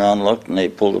turned around and looked, and they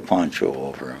pulled a poncho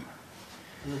over him.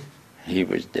 He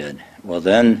was dead. Well,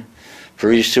 then,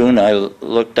 pretty soon I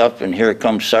looked up, and here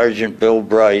comes Sergeant Bill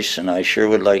Bryce, and I sure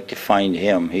would like to find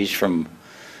him. He's from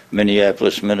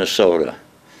Minneapolis, Minnesota.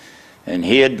 And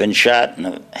he had been shot in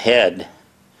the head,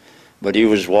 but he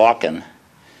was walking.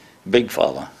 Big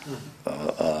fella.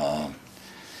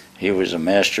 He was a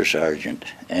master sergeant.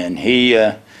 And he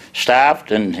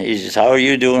stopped, and he says, "How are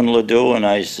you doing, LaDue?" And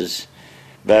I says,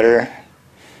 "Better."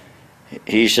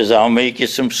 He says, "I'll make you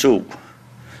some soup."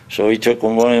 So he took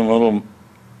one of them little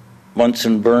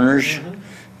Bunsen burners,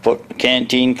 put a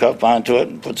canteen cup onto it,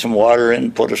 and put some water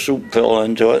in, put a soup pill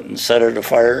into it, and set it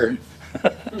afire.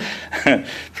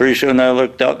 Pretty soon I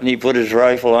looked up, and he put his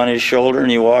rifle on his shoulder, and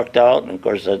he walked out. And of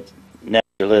course, that's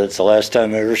the last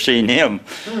time I ever seen him.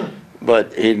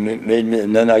 But he made me,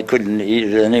 and then I couldn't eat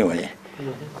it anyway.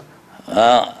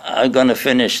 I'm going to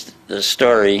finish the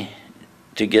story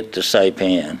to get to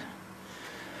Saipan.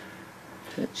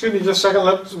 Excuse me just a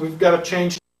second, we've got to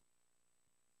change.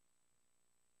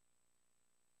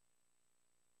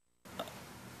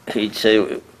 He'd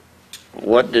say,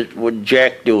 what would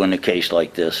Jack do in a case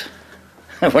like this?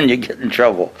 When you get in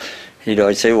trouble.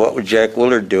 I'd say, what would Jack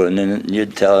Willard do? And then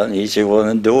you'd tell him, he'd say, well,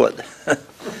 then do it.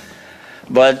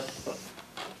 But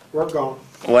we're gone.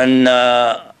 When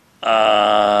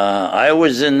I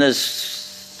was in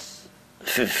this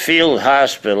field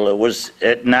hospital, it was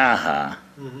at Naha,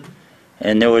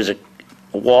 and there was a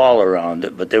wall around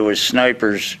it, but there was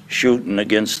snipers shooting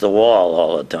against the wall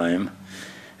all the time.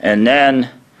 And then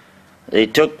they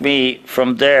took me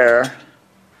from there,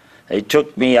 they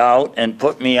took me out and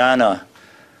put me on a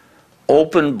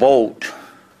open boat,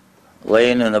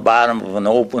 laying in the bottom of an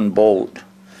open boat,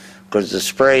 because the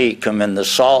spray come in, the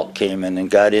salt came in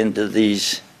and got into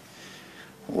these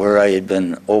where I had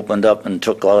been opened up and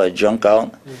took all that junk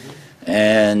out.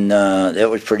 And that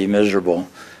was pretty miserable.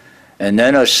 And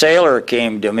then a sailor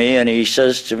came to me, and he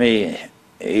says to me,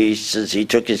 he says, he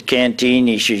took his canteen,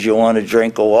 he says, "You want a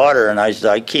drink of water?" And I said,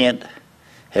 "I can't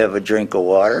have a drink of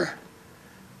water."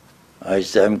 I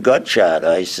said, "I'm gut shot."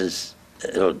 I says,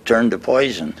 "It'll turn to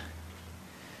poison."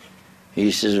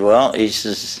 He says, "Well," he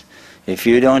says, "if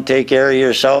you don't take care of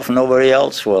yourself, nobody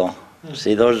else will."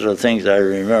 See, those are the things I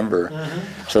remember.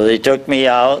 So they took me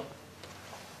out,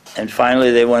 and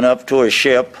finally they went up to a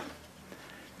ship,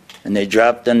 and they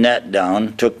dropped the net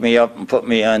down, took me up and put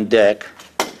me on deck.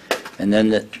 And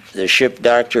then the ship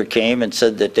doctor came and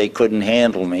said that they couldn't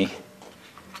handle me.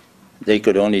 They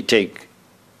could only take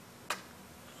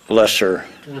lesser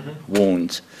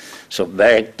wounds. So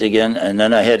back again, and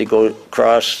then I had to go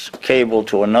across cable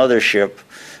to another ship.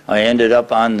 I ended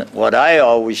up on what I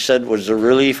always said was the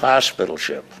relief hospital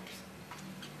ship.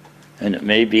 And it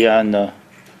may be on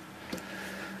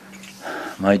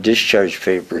my discharge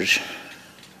papers,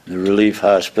 the relief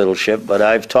hospital ship, but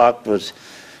I've talked with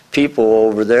people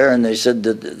over there, and they said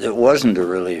that it wasn't a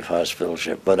relief hospital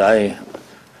ship, but I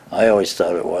always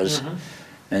thought it was.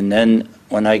 And then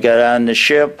when I got on the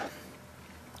ship,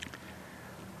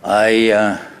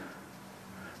 of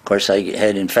course I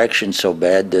had infection so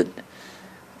bad that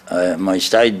my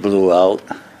side blew out,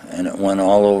 and it went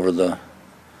all over the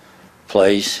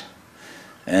place.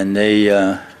 And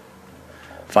they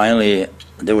finally,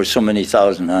 there were so many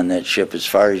thousand on that ship, as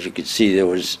far as you could see, there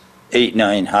was 8,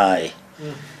 9 high.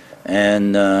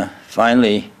 And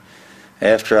finally,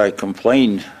 after I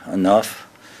complained enough,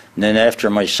 and then after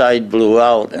my side blew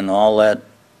out and all that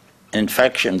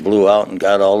infection blew out and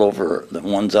got all over the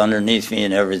ones underneath me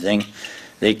and everything,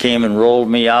 they came and rolled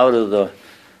me out of the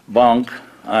bunk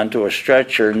onto a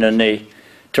stretcher, and then they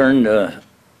turned the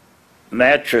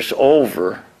mattress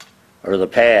over, or the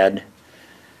pad,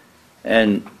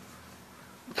 and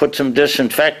put some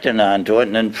disinfectant onto it,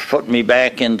 and then put me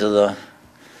back into the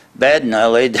bed, and I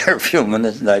laid there a few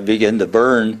minutes and I began to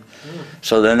burn.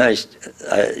 So then I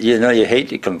you know, you hate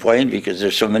to complain because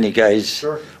there's so many guys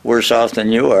Sure. worse off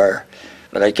than you are,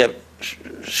 but I kept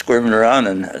squirming around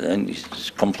and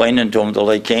complaining to them until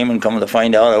they came, and come to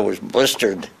find out I was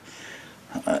blistered,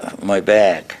 my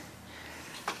back.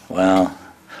 Well,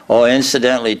 oh,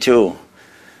 incidentally too,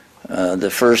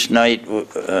 the first night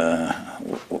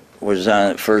was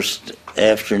on first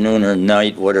afternoon or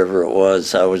night, whatever it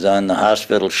was, I was on the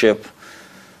hospital ship.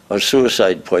 A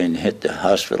suicide plane hit the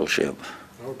hospital ship.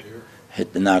 Oh dear.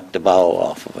 Knocked the bow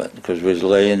off of it, because we was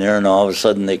laying there, and all of a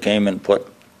sudden they came and put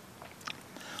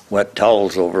wet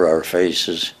towels over our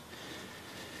faces,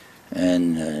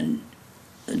 and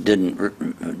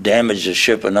didn't damage the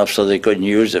ship enough so they couldn't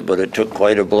use it, but it took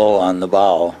quite a blow on the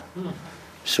bow.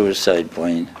 Suicide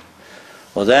plane.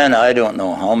 Well, then I don't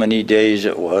know how many days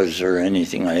it was or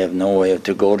anything. I have no way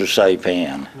to go to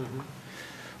Saipan.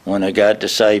 When I got to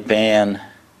Saipan,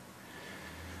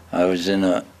 I was in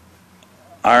a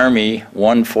Army,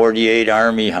 148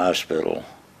 Army hospital.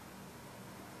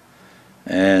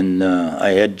 And I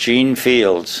had Jean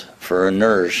Fields for a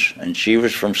nurse, and she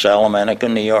was from Salamanca,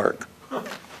 New York.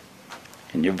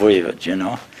 Can you believe it, you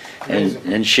know?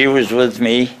 And she was with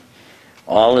me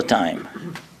all the time.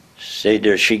 Stayed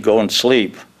there, she'd go and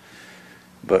sleep.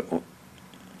 But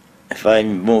if I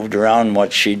moved around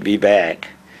much, she'd be back.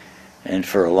 And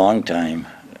for a long time,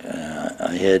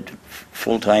 I had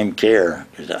full-time care.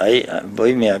 Cause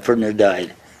believe me, I pretty near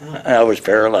died. I was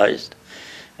paralyzed.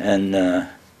 And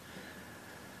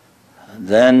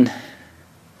then,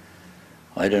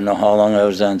 I don't know how long I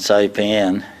was on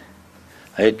Saipan.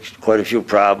 I had quite a few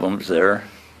problems there.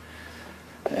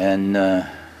 And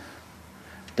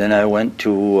then I went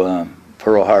to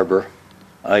Pearl Harbor,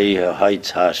 Aiha Heights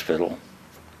Hospital.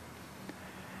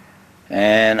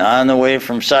 And on the way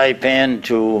from Saipan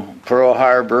to Pearl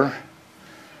Harbor,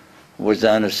 was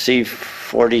on a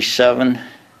C-47,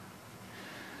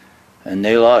 and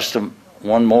they lost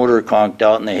one motor conked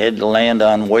out, and they had to land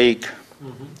on Wake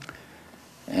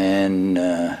and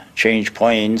change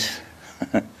planes.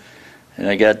 And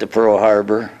I got to Pearl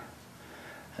Harbor,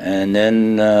 and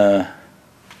then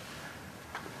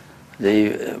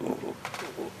they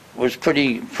was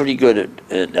pretty good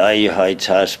at Aiha Heights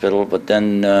Hospital, but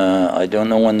then I don't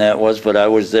know when that was, but I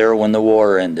was there when the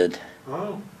war ended.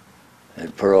 Oh.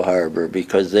 At Pearl Harbor,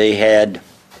 because they had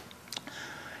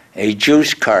a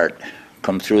juice cart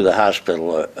come through the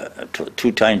hospital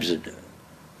 2 times a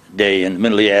day, in the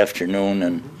middle of the afternoon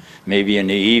and maybe in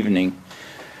the evening,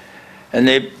 and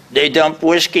they dumped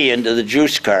whiskey into the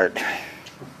juice cart.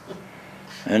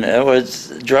 And it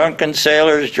was drunken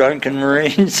sailors, drunken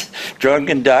Marines,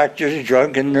 drunken doctors,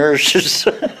 drunken nurses.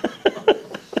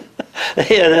 They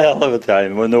had a hell of a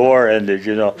time when the war ended,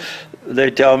 you know.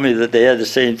 They tell me that they had the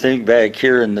same thing back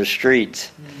here in the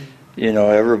streets. You know,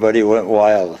 everybody went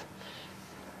wild.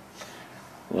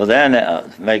 Well, then,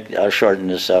 I'll shorten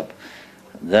this up.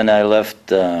 Then I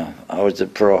left, I was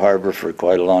at Pearl Harbor for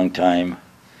quite a long time.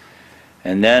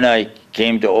 And then I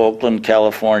came to Oakland,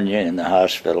 California in the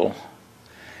hospital.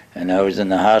 And I was in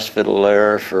the hospital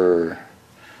there for,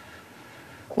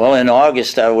 well, in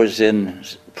August I was in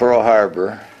Pearl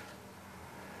Harbor,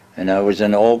 and I was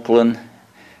in Oakland,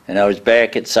 and I was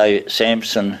back at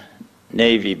Sampson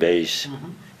Navy Base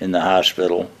in the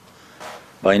hospital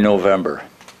by November.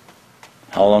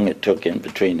 How long it took in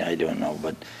between, I don't know,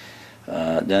 but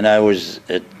then I was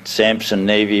at Sampson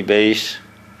Navy Base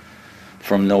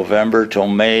from November till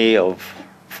May of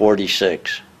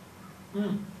 '46.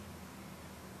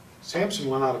 Sampson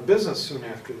went out of business soon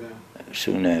after that.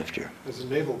 Soon after. As a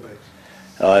naval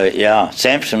base. Yeah,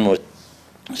 Sampson was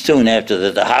soon after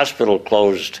that. The hospital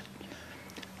closed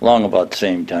long about the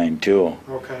same time too.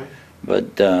 Okay.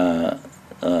 But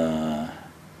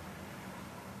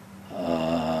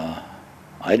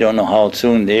I don't know how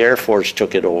soon the Air Force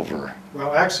took it over.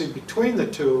 Well, actually, between the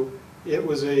two, it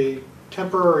was a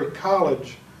temporary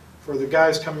college for the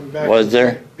guys coming back. Was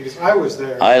there? Because I was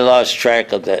there. I lost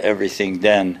track of everything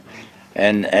then.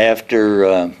 And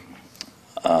after,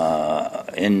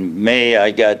 in May,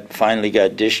 I finally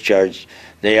got discharged.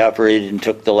 They operated and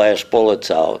took the last bullets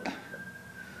out.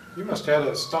 You must have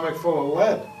had a stomach full of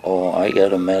lead. Oh, I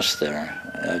got a mess there.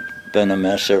 been a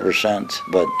mess ever since.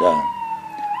 But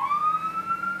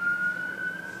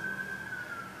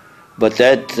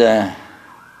that,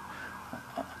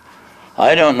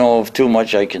 I don't know of too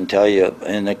much I can tell you.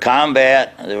 In the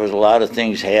combat, there was a lot of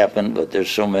things happened, but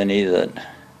there's so many that...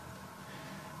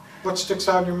 What sticks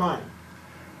out in your mind?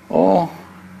 Oh,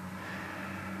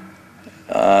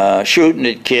 shooting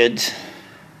at kids.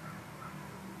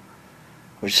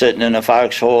 We're sitting in a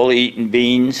foxhole eating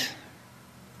beans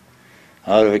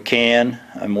out of a can.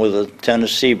 I'm with a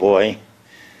Tennessee boy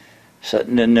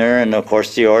sitting in there, and of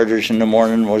course the orders in the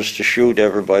morning was to shoot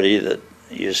everybody that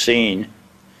you seen.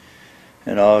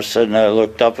 And all of a sudden I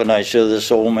looked up and I saw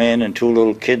this old man and two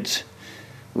little kids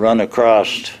run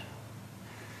across.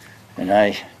 And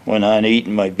I went on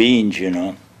eating my beans, you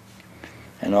know.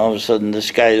 And all of a sudden this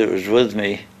guy that was with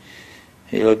me,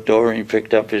 he looked over and he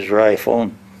picked up his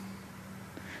rifle.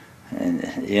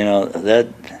 And you know, that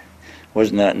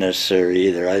was not necessary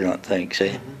either, I don't think,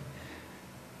 see.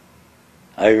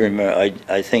 I remember,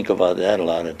 I think about that a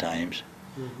lot of times.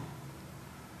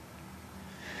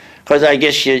 Because I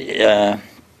guess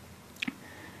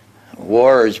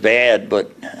war is bad,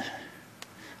 but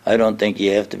I don't think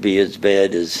you have to be as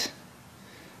bad as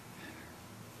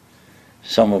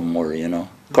some of them were, you know.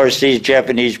 Of course, these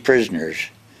Japanese prisoners,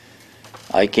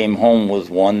 I came home with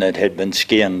one that had been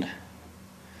skinned.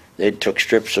 They took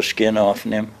strips of skin off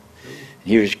of him.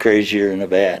 He was crazier than a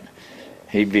bat.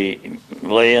 He'd be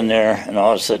laying there, and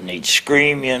all of a sudden he'd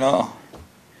scream, you know.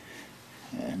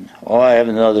 And I have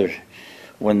another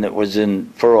one that was in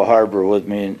Pearl Harbor with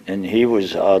me, and he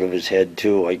was out of his head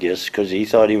too, I guess, because he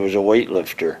thought he was a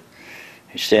weightlifter.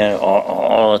 He standing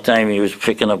all the time. He was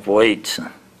picking up weights,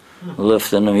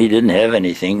 lifting them. He didn't have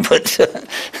anything, but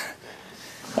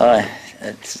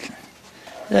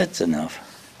that's enough.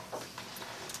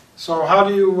 So how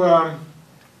do you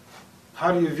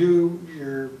view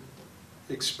your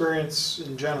experience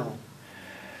in general?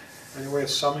 Any way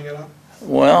of summing it up?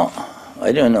 Well,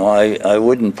 I don't know. I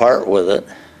wouldn't part with it,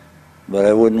 but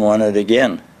I wouldn't want it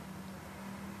again.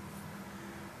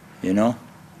 You know?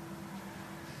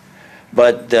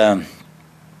 But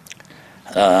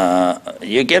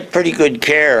you get pretty good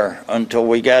care until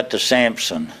we got to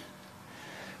Sampson.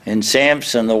 In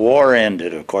Sampson, the war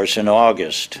ended, of course, in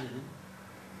August.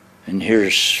 And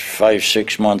here's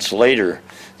 5-6 months later,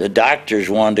 the doctors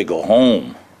wanted to go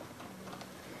home.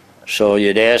 So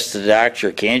you'd ask the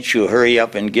doctor, can't you hurry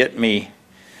up and get me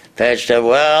patched up?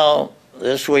 Well,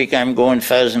 this week I'm going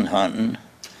pheasant hunting.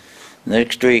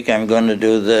 Next week I'm going to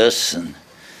do this, and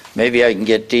maybe I can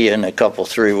get to you in a couple,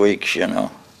 3 weeks, you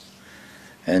know.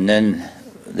 And then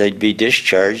they'd be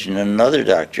discharged, and another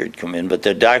doctor would come in. But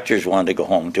the doctors wanted to go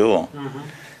home, too.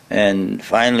 And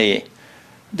finally,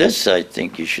 this I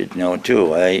think you should know,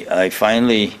 too. I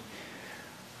finally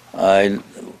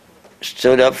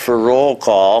stood up for roll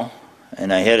call,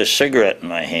 and I had a cigarette in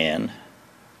my hand.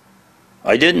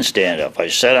 I didn't stand up. I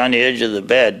sat on the edge of the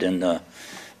bed, and the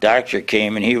doctor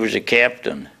came, and he was a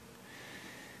captain.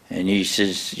 And he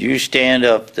says, you stand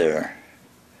up there.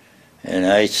 And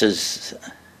I says,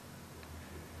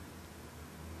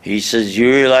 he says,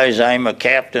 you realize I'm a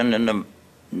captain in the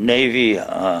Navy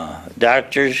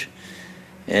doctors?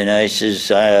 And I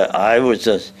says, I was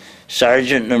a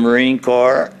sergeant in the Marine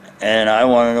Corps, and I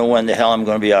want to know when the hell I'm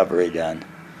going to be operated on.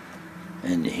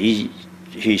 And he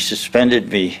suspended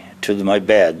me to my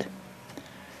bed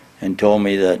and told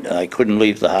me that I couldn't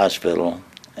leave the hospital,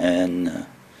 and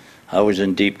I was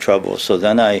in deep trouble. So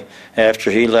then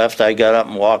after he left, I got up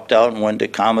and walked out and went to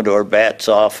Commodore Batt's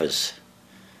office,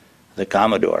 the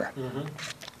Commodore.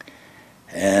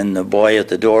 And the boy at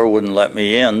the door wouldn't let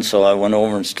me in, so I went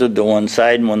over and stood to one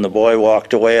side, and when the boy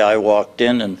walked away, I walked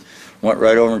in and went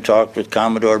right over and talked with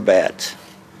Commodore Batts.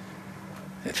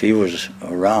 If he was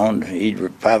around,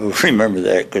 he'd probably remember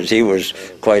that, because he was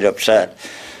quite upset.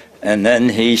 And then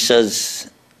he says,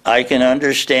 I can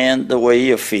understand the way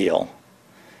you feel.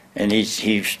 And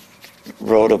he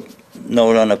wrote a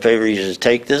note on the paper. He says,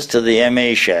 take this to the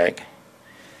MA shack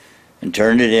and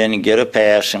turn it in and get a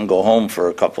pass and go home for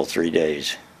a couple, 3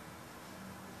 days.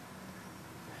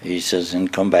 He says,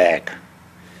 and come back.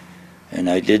 And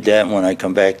I did that, and when I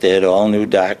come back, they had all new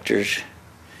doctors.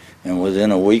 And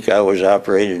within a week, I was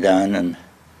operated on, and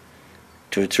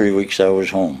 2 or 3 weeks, I was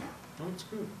home. Oh, that's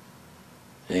good.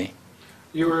 See?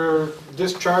 You were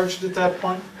discharged at that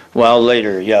point? Well,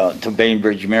 later, yeah, to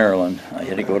Bainbridge, Maryland. I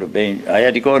had to go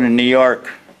to New York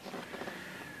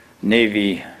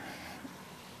Navy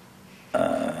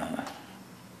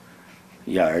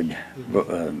Yard,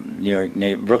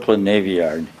 Brooklyn Navy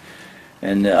Yard.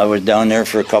 And I was down there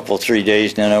for a couple, 3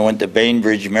 days, and then I went to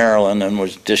Bainbridge, Maryland, and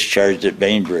was discharged at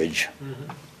Bainbridge.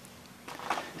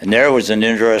 And there was an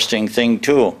interesting thing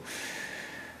too.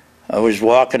 I was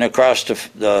walking across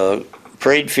the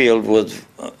parade field with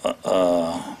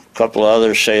a couple of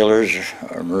other sailors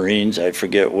or Marines, I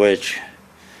forget which,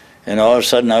 and all of a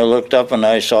sudden I looked up and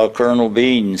I saw Colonel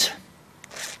Beans.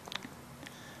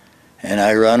 And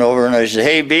I run over and I said,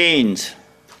 "Hey, Beans."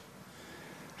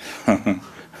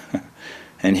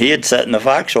 And he had sat in the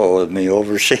foxhole with me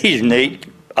overseas and ate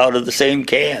out of the same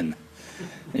can.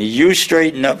 You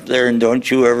straighten up there and don't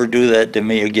you ever do that to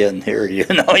me again here. You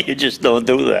know, you just don't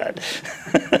do that.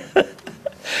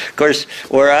 Of course,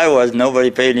 where I was,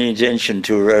 nobody paid any attention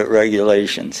to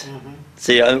regulations. Mm-hmm.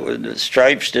 See, the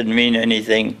stripes didn't mean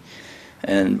anything,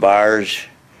 and bars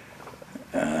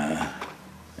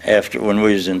after when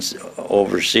we was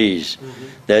overseas. Mm-hmm.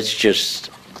 That's just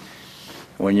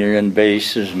when you're in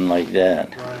bases and like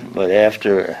that. Right.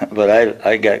 But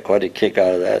I got quite a kick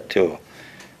out of that too,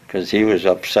 because he was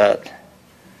upset.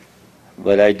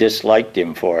 But I disliked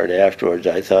him for it afterwards.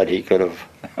 I thought he could have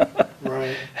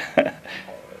right.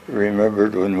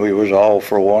 remembered when we was all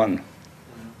for one.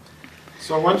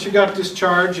 So once you got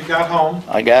discharged, you got home.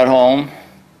 I got home,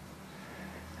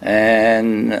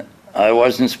 and I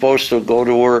wasn't supposed to go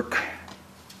to work.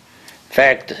 In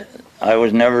fact, I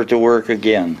was never to work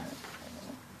again.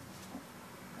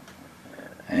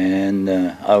 And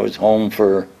I was home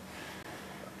for a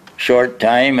short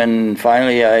time, and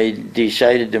finally I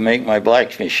decided to make my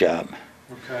blacksmith shop.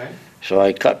 Okay. So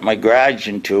I cut my garage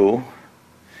in two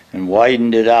and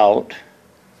widened it out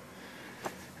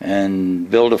and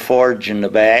built a forge in the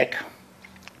back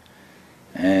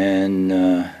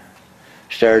and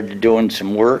started doing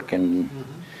some work and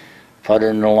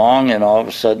puttering along, and all of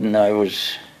a sudden I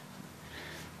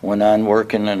went on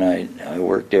working, and I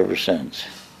worked ever since.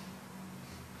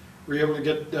 Were you able to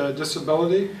get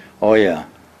disability? Oh yeah.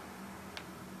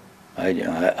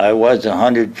 I was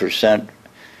 100%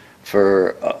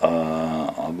 for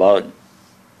about,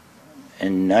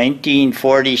 in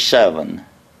 1947,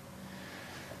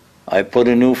 I put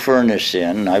a new furnace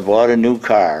in, I bought a new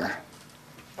car.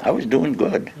 I was doing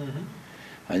good. Mm-hmm.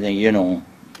 I think, you know,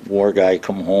 war guy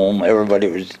come home, everybody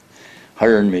was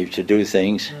hiring me to do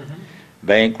things. Mm-hmm.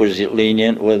 Bank was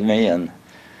lenient with me, and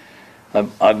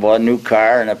I bought a new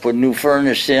car and I put a new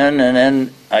furnace in, and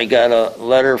then I got a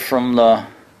letter from the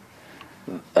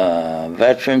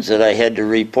veterans that I had to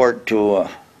report to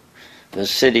the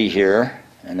city here,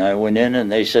 and I went in and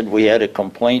they said, "We had a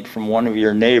complaint from one of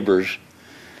your neighbors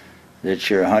that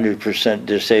you're 100%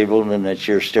 disabled and that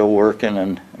you're still working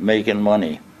and making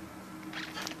money."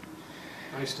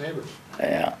 Nice neighbors.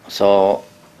 Yeah, so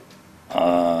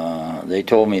they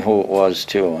told me who it was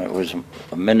too. It was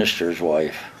a minister's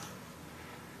wife.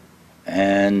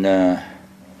 And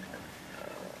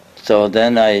so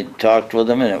then I talked with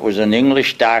him, and it was an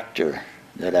English doctor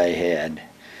that I had.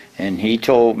 And he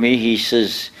told me, he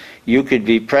says, "You could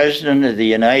be president of the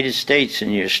United States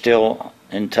and you're still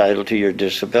entitled to your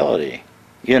disability."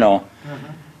 You know,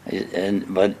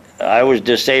 mm-hmm. But I was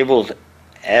disabled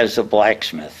as a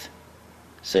blacksmith,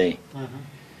 see, mm-hmm.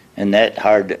 and that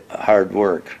hard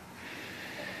work.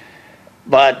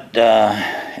 But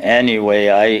anyway,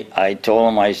 I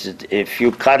told him, I said, "If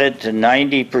you cut it to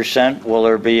 90%, will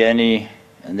there be any?"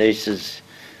 And they says,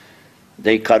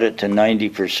 they cut it to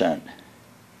 90%.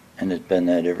 And it's been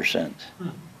that ever since.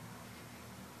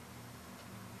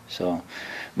 So,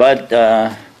 but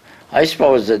I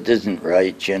suppose that isn't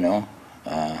right, you know.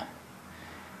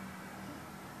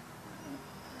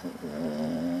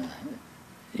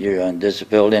 You're on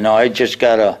disability. Now, I just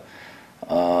got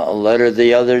a letter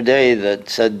the other day that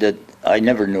said that, I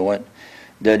never knew it,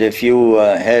 that if you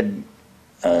had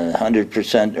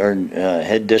 100% or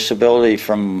had disability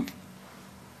from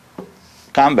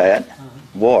combat,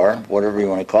 war, whatever you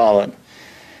want to call it,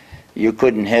 you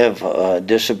couldn't have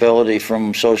disability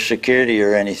from Social Security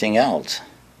or anything else.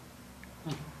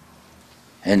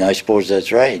 And I suppose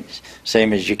that's right.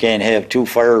 Same as you can't have two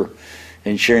fire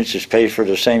insurances pay for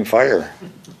the same fire.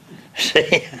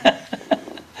 See?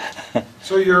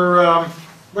 So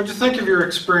what'd you think of your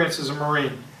experience as a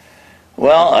Marine?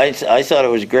 Well, I thought it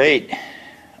was great.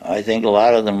 I think a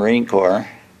lot of the Marine Corps,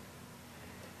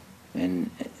 and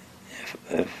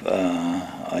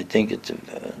I think it's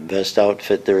the best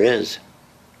outfit there is.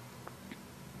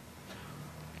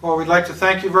 Well, we'd like to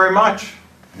thank you very much.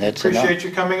 That's Appreciate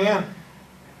you coming in.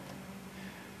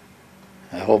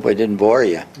 I hope I didn't bore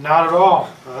you. Not at all.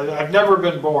 I've never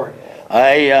been bored.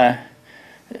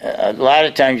 A lot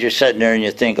of times you're sitting there and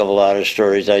you think of a lot of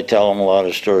stories. I tell them a lot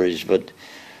of stories, but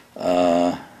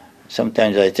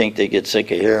sometimes I think they get sick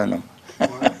of hearing them.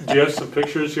 Do you have some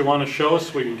pictures you want to show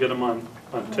us? We can get them on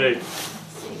tape.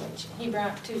 he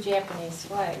brought 2 Japanese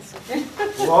flags.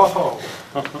 Whoa.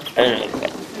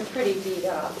 They're pretty beat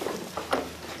up.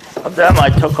 Of them I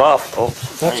took off. Oh,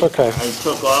 That's okay. I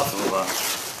took off of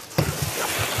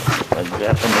a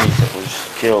Japanese that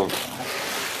was killed.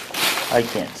 I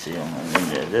can't see him. I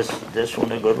mean, this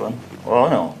one a good one? Oh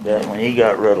no, that one, he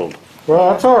got riddled.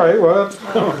 Well, that's all right. Well,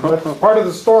 that's part of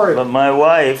the story. But my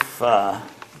wife,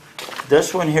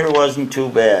 this one here wasn't too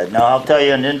bad. Now I'll tell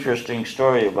you an interesting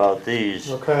story about these.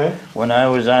 Okay. When I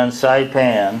was on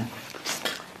Saipan,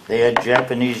 they had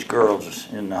Japanese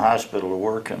girls in the hospital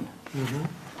working. Mm-hmm.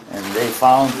 And they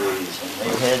found these,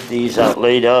 and they had these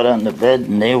laid out on the bed,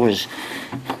 and they was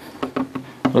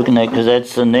looking at, because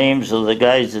that's the names of the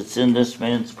guys that's in this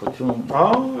man's platoon.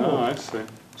 Oh, I see.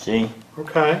 See?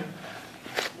 okay.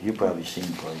 You probably seen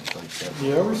plays like that.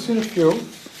 Yeah, we've seen a few.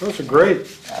 Those are great.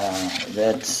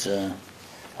 That's,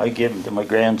 I give them to my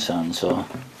grandson, so.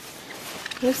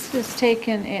 This was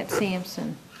taken at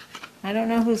Sampson. I don't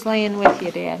know who's laying with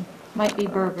you, Dad. Might be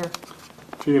Berger.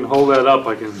 If you can hold that up,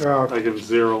 I can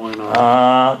zero in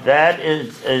on it. That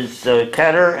is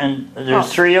Ketter, and there's Oh.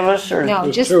 3 of us, or? No,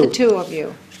 There's just 2. the 2 of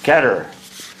you. Ketter.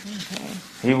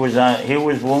 Okay. He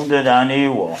was wounded on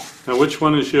Iwo. Now, which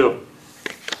one is you?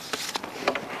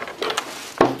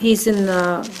 He's in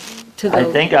the, to the. I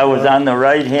think I was on the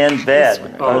right-hand bed.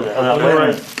 This one. Oh, Wait a on the minute.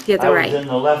 right. Yeah, the I was right. in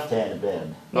the left-hand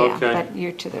bed. Yeah, Okay. but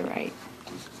you're to the right.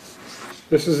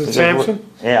 This is in Sampson?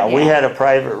 Yeah, we Yeah. had a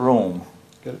private room.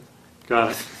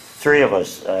 Got it. 3 of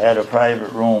us had a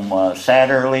private room,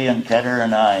 Satterley and Ketter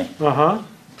and I. Uh-huh.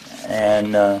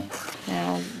 And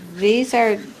Now, these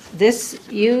are,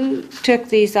 you took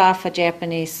these off a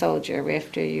Japanese soldier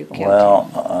after you killed him.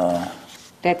 well,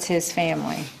 That's his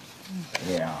family.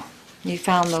 yeah. You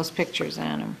found those pictures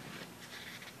on him.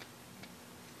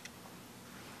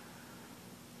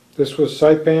 This was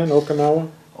Saipan, Okinawa?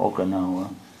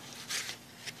 Okinawa.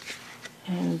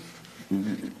 And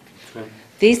Okay.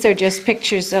 these are just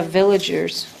pictures of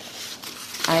villagers.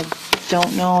 I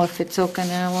don't know if it's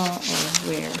Okinawa or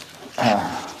where.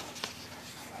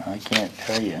 I can't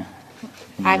tell you.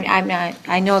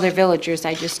 I know they're villagers,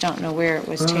 I just don't know where it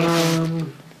was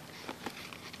taken.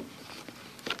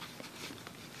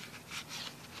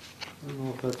 I don't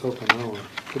know if that's Okinawa.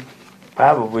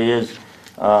 Probably is.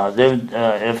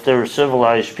 If they're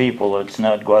civilized people, it's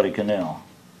not Guadalcanal.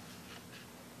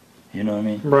 You know what I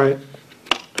mean? Right.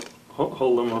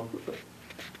 Hold them up.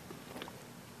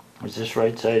 Was this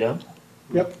right side up?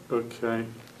 Yep. Okay.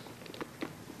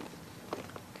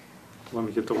 Let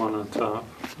me get the one on top.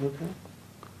 Okay.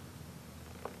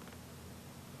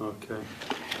 Okay.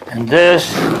 And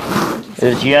this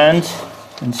is Jens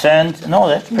and Sens. No,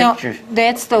 that's No, pictures.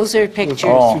 those are Those pictures.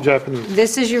 Oh. are 2 Japanese.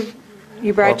 This is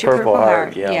you brought your Purple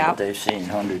Heart. Yeah, but they've seen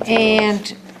hundreds of those.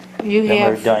 And you Them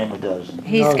are a have, dime a dozen.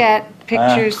 he's No. got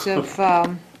pictures of,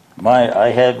 I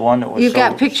had one that was You've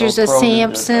got so pictures of corroded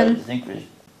that Sampson. I think it was,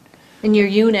 in your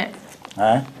unit.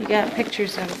 huh? You got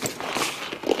pictures of,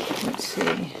 let's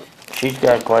see. She's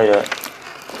got quite a,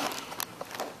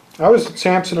 I was at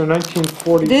Sampson in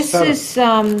 1947.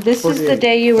 This is the 48.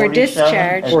 day you were 47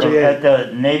 discharged. 48. At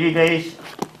the Navy base?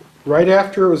 Right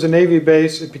after it was a Navy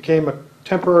base, it became a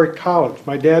temporary college.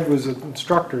 My dad was an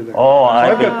instructor there. Oh,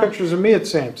 I've I, got pictures of me at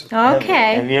Sampson.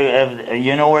 Okay.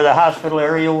 you know where the hospital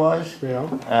area was? Yeah.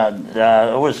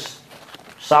 It was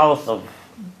south of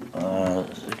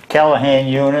Callahan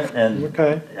unit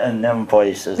Okay. and them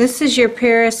places. This is your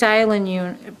Paris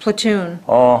Island platoon.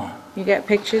 Oh, You got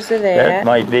pictures of that that.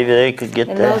 might be, they could get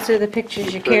And that. those are the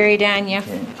pictures you carried on you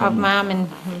of Mom and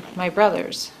my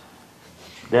brothers.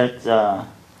 That's,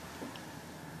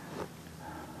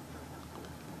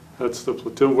 That's the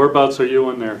platoon. Whereabouts are you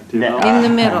in there? Do you know? In the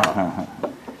middle.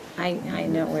 I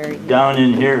know where you down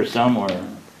in here somewhere.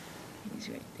 He's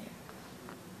right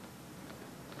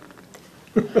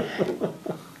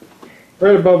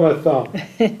Right above my thumb.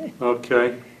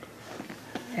 Okay.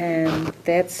 And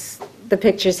that's the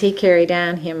pictures he carried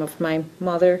on him of my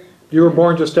mother. You were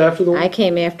born just after the war? I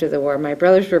came after the war. My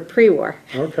brothers were pre-war.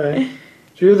 Okay.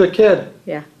 So you're the kid.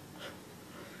 Yeah.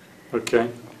 Okay.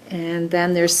 And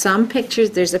then there's some pictures.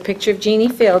 There's a picture of Jeannie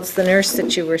Fields, the nurse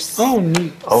that you were. Oh,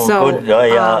 neat. Oh, So, good, yeah.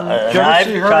 did you And ever I've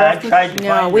see her tried after? to No,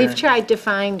 find we've her. tried to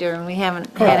find her and we haven't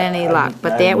had any luck.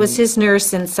 But that was his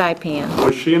nurse in Saipan.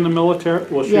 Was she in the military?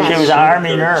 Well, Yeah. She was an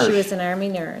Army nurse. She was an Army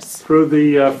nurse. Through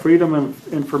the Freedom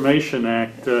of Information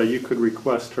Act, you could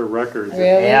request her records.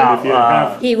 Really? Yeah, If you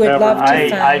have- He would have love her- to I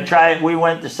find. tried, we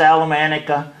went to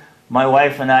Salamanca, my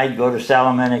wife and I'd go to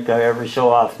Salamanca every so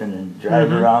often and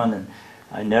drive around, and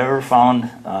I never found,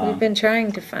 We've been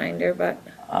trying to find her, but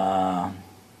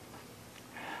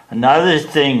another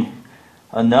thing,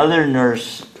 another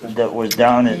nurse that was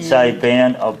down at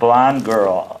Saipan, a blonde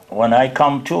girl. When I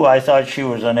come to, I thought she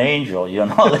was an angel, you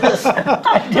know this?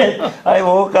 I did. I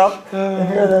woke up and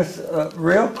here this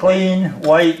real clean,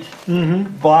 white,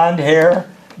 blonde hair,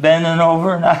 bending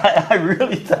over, and I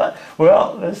really thought,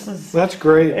 well, this is That's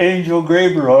great. Angel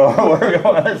Gabriel, or whatever you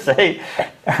want to say.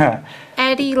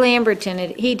 Eddie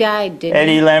Lamberton, he died, didn't he?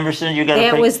 Eddie Lamberson, you got a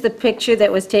That pic- was the picture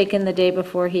that was taken the day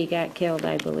before he got killed,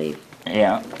 I believe,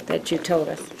 Yeah. that you told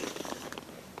us.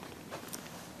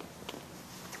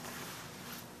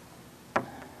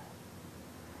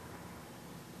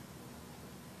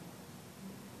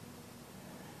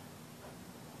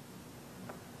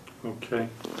 Okay.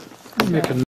 Make a